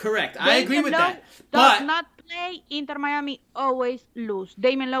 Fine, correct. I agree with that. Does not play. Inter Miami always lose.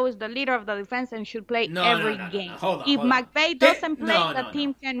 Damian Lowe is the leader of the defense and should play every game. Hold on, if McVay doesn't play, the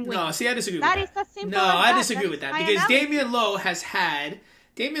team can win. No, see, I disagree with that. That is a simple. No, I disagree with that because Damian Lowe has had.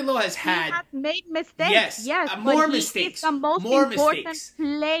 He has made mistakes. Yes, more but mistakes. He is the most important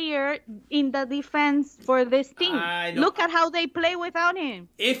player in the defense for this team. Look at how they play without him.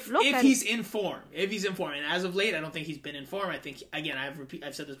 If he's in form, and as of late, I don't think he's been in form. I think again,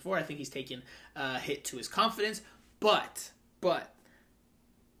 I've said this before. I think he's taken a hit to his confidence. But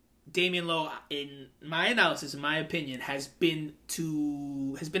Damian Lowe, in my analysis, in my opinion, has been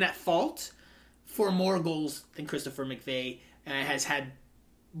at fault for more goals than Christopher McVay, and has had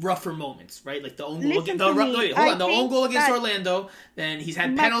rougher moments, right? Like the own goal against Orlando. Then he's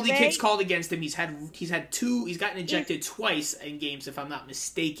had penalty kicks called against him. He's gotten ejected twice in games, if I'm not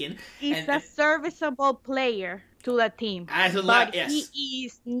mistaken. He's a serviceable player to the team, he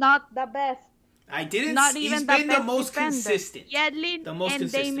is not the best. He's been the most consistent. Yedlin and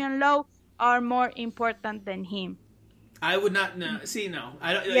Damian Lowe are more important than him. I would not. No.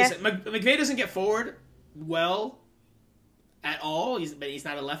 I don't. Yes. McVay doesn't get forward well at all. He's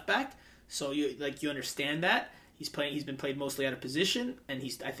not a left back, so you understand that he's been played mostly out of position, and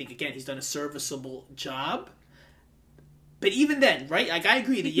I think he's done a serviceable job. But even then, right? Like I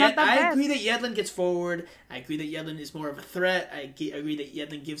agree that Yedlin gets forward. I agree that Yedlin is more of a threat. I agree that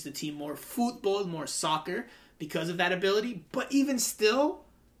Yedlin gives the team more football, more soccer because of that ability. But even still,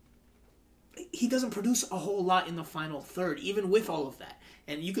 he doesn't produce a whole lot in the final third, even with all of that.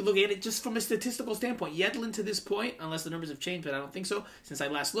 And you could look at it just from a statistical standpoint. Yedlin to this point, unless the numbers have changed, but I don't think so. Since I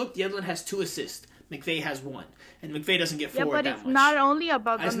last looked, Yedlin has 2 assists. McVay has 1. And McVay doesn't get forward that much. But it's not only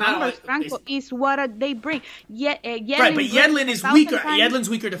about the numbers, Franco. It's what they bring. Yedlin right, but Yedlin is weaker. Yedlin's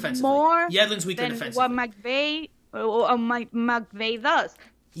weaker defensively. Yedlin's weaker defensively. What McVay does.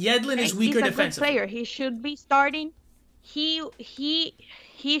 Yedlin is weaker defensively. He's a good player. He should be starting. He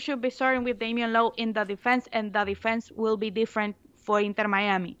should be starting with Damian Lowe in the defense, and the defense will be different for Inter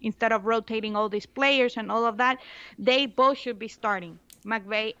Miami. Instead of rotating all these players and all of that, they both should be starting.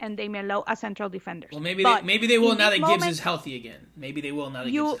 McVay and Damian Lowe as central defenders. Well, maybe they will now that moment, Gibbs is healthy again. Maybe they will now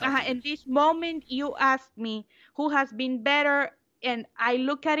that Gibbs is healthy. In this moment, you asked me who has been better, and I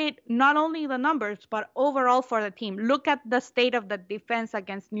look at it not only the numbers but overall for the team. Look at the state of the defense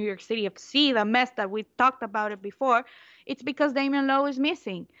against New York City FC, the mess that we talked about it before. It's because Damian Lowe is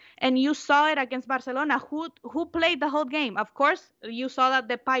missing, and you saw it against Barcelona. Who played the whole game? Of course, you saw that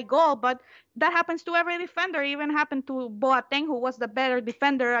Depay goal, but that happens to every defender. It even happened to Boateng, who was the better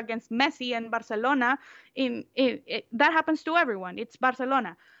defender against Messi and Barcelona. That happens to everyone. It's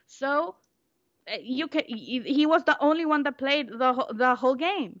Barcelona. So he was the only one that played the whole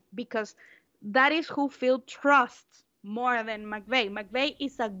game, because that is who Phil trusts more than McVay. McVay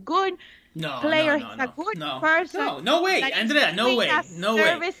is a good player. He's a good person. No way, Andrea. No way. No way.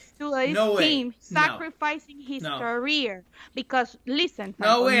 Service to his team, sacrificing his career. Because listen,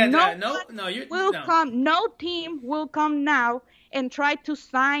 no way, Andrea. No team will come now and try to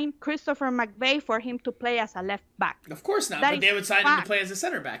sign Christopher McVay for him to play as a left back. Of course not, but they would sign him to play as a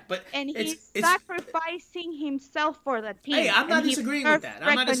center back. And he's sacrificing himself for the team. Hey, I'm not disagreeing with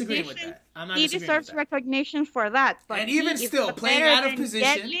that. He deserves recognition for that. But and even still, playing out of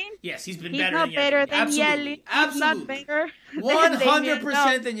position, yes, he's been better than Yedlin. Absolutely. He's not better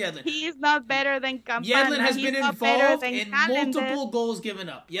 100% than Yedlin. He is not better than Campana. Yedlin has been involved in multiple goals given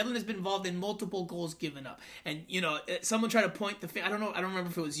up. Yedlin has been involved in multiple goals given up. And, someone tried to point I don't remember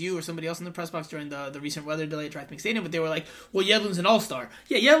if it was you or somebody else in the press box during the recent weather delay at DraftKings Stadium, but they were like, well, Yedlin's an all-star.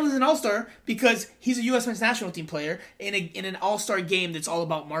 Yeah, Yedlin's an all-star because he's a U.S. men's national team player in an all-star game that's all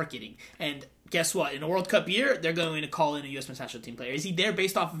about marketing. And guess what? In a World Cup year, they're going to call in a U.S. men's national team player. Is he there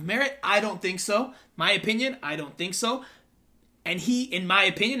based off of merit? I don't think so. My opinion, I don't think so. And in my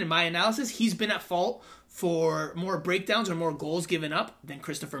opinion, in my analysis, he's been at fault for more breakdowns or more goals given up than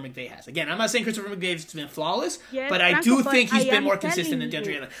Christopher McVay has. Again, I'm not saying Christopher McVay's been flawless, but I do think he's been more consistent than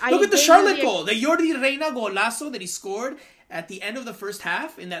DeAndre Yedlin. Look at the Charlotte goal, the Jordi Reina golazo that he scored at the end of the first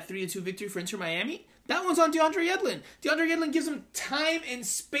half in that 3-2 victory for Inter Miami. That one's on DeAndre Yedlin. DeAndre Yedlin gives him time and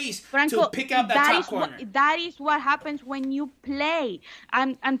space Franco, to pick out that top corner. That is what happens when you play.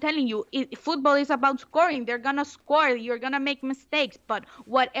 I'm telling you, football is about scoring. They're going to score. You're going to make mistakes. But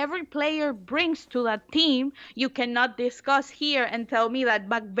what every player brings to the team, you cannot discuss here and tell me that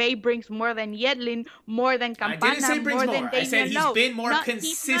McVay brings more than Yedlin, more than Campana, I didn't say brings more. I said he's been more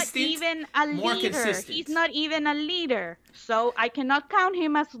consistent. He's not even a leader. He's not even a leader. So I cannot count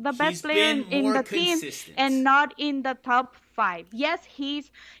him as the best player in the team and not in the top 5. Yes,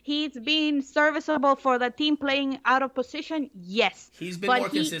 he's been serviceable for the team playing out of position. Yes, he's been more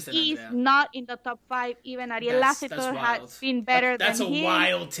consistent. He's not in the top 5. Even Ariel Lassiter has been better than him. That's a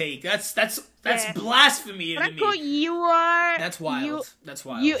wild take. That's blasphemy to Franco, me. That's wild. That's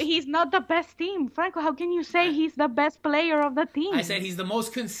wild. He's not the best team. Franco, how can you say he's the best player of the team? I said he's the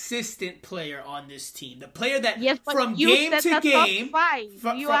most consistent player on this team. The player that from you game said to the game. Top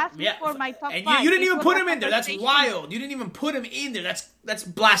 5. You asked me for my top 5. And you didn't even put him in there. That's wild. You didn't even put him in there. That's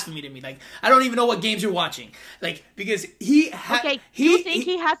blasphemy to me. Like, I don't even know what games you're watching. Like, because you think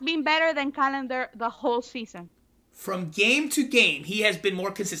he has been better than Calendar the whole season? From game to game, he has been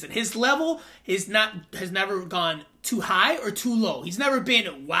more consistent. His level has never gone too high or too low. He's never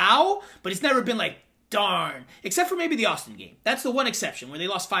been wow, but it's never been like darn. Except for maybe the Austin game. That's the one exception where they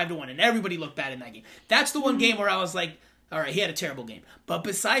lost 5-1 and everybody looked bad in that game. That's the one game where I was like, all right, he had a terrible game. But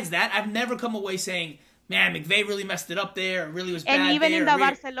besides that, I've never come away saying, man, McVay really messed it up there, or really was bad there. And even in the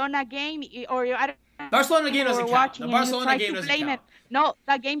Barcelona game, Barcelona game doesn't count. The Barcelona game doesn't count. No,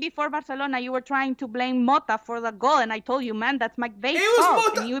 the game before Barcelona, you were trying to blame Mota for the goal, and I told you, man, that's McVay's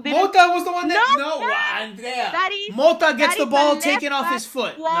fault. It was Mota. Mota was the one that... No, Andrea. Mota gets the ball taken off his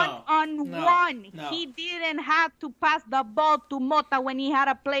foot. One-on-one. He didn't have to pass the ball to Mota when he had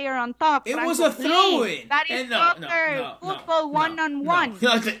a player on top. It was a throw-in. That is soccer. Football one-on-one.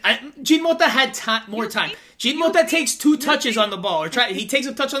 Jean Mota had more time. Jean Mota takes 2 touches on the ball. He takes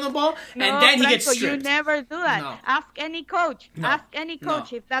a touch on the ball, and then he gets stripped. You never do that. Ask any coach. Ask any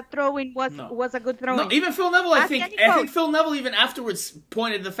coach if that throw-in was a good throw-in. No, even Phil Neville, I think Phil Neville even afterwards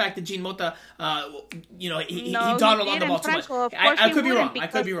pointed to the fact that Jean Mota, he dawdled on the ball too much. I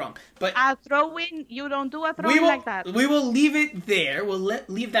could be wrong. But a throw-in, you don't do a throw-in like that. We will leave it there. We'll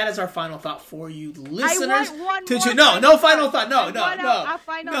leave that as our final thought for you listeners. I want No final thought. No. A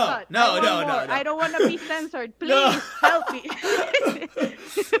final thought. No. I don't want to be censored. Please help me.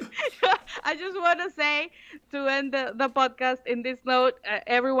 I just want to say, to end the podcast in this note,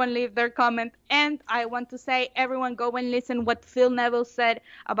 everyone leave their comment, and I want to say, everyone go and listen what Phil Neville said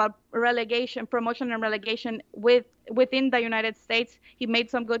about relegation, promotion and relegation within the United States. He made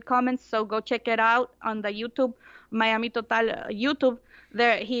some good comments, so go check it out on the YouTube, Miami Total YouTube.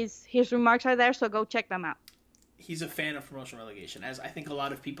 his remarks are there, so go check them out. He's a fan of promotion relegation, as I think a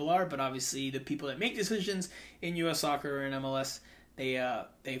lot of people are, but obviously the people that make decisions in U.S. soccer or in MLS,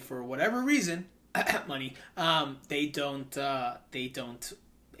 they for whatever reason, money, they don't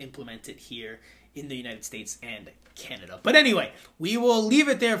implement it here in the United States and Canada. But anyway, we will leave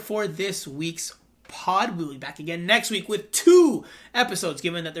it there for this week's pod. We'll be back again next week with 2 episodes,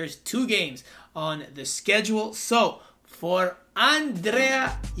 given that there's 2 games on the schedule. So, for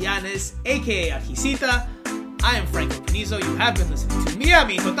Andrea, Yanez, a.k.a. Arjicita, I am Franco Panizo. You have been listening to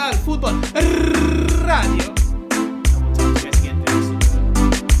Miami Total Futbol Radio.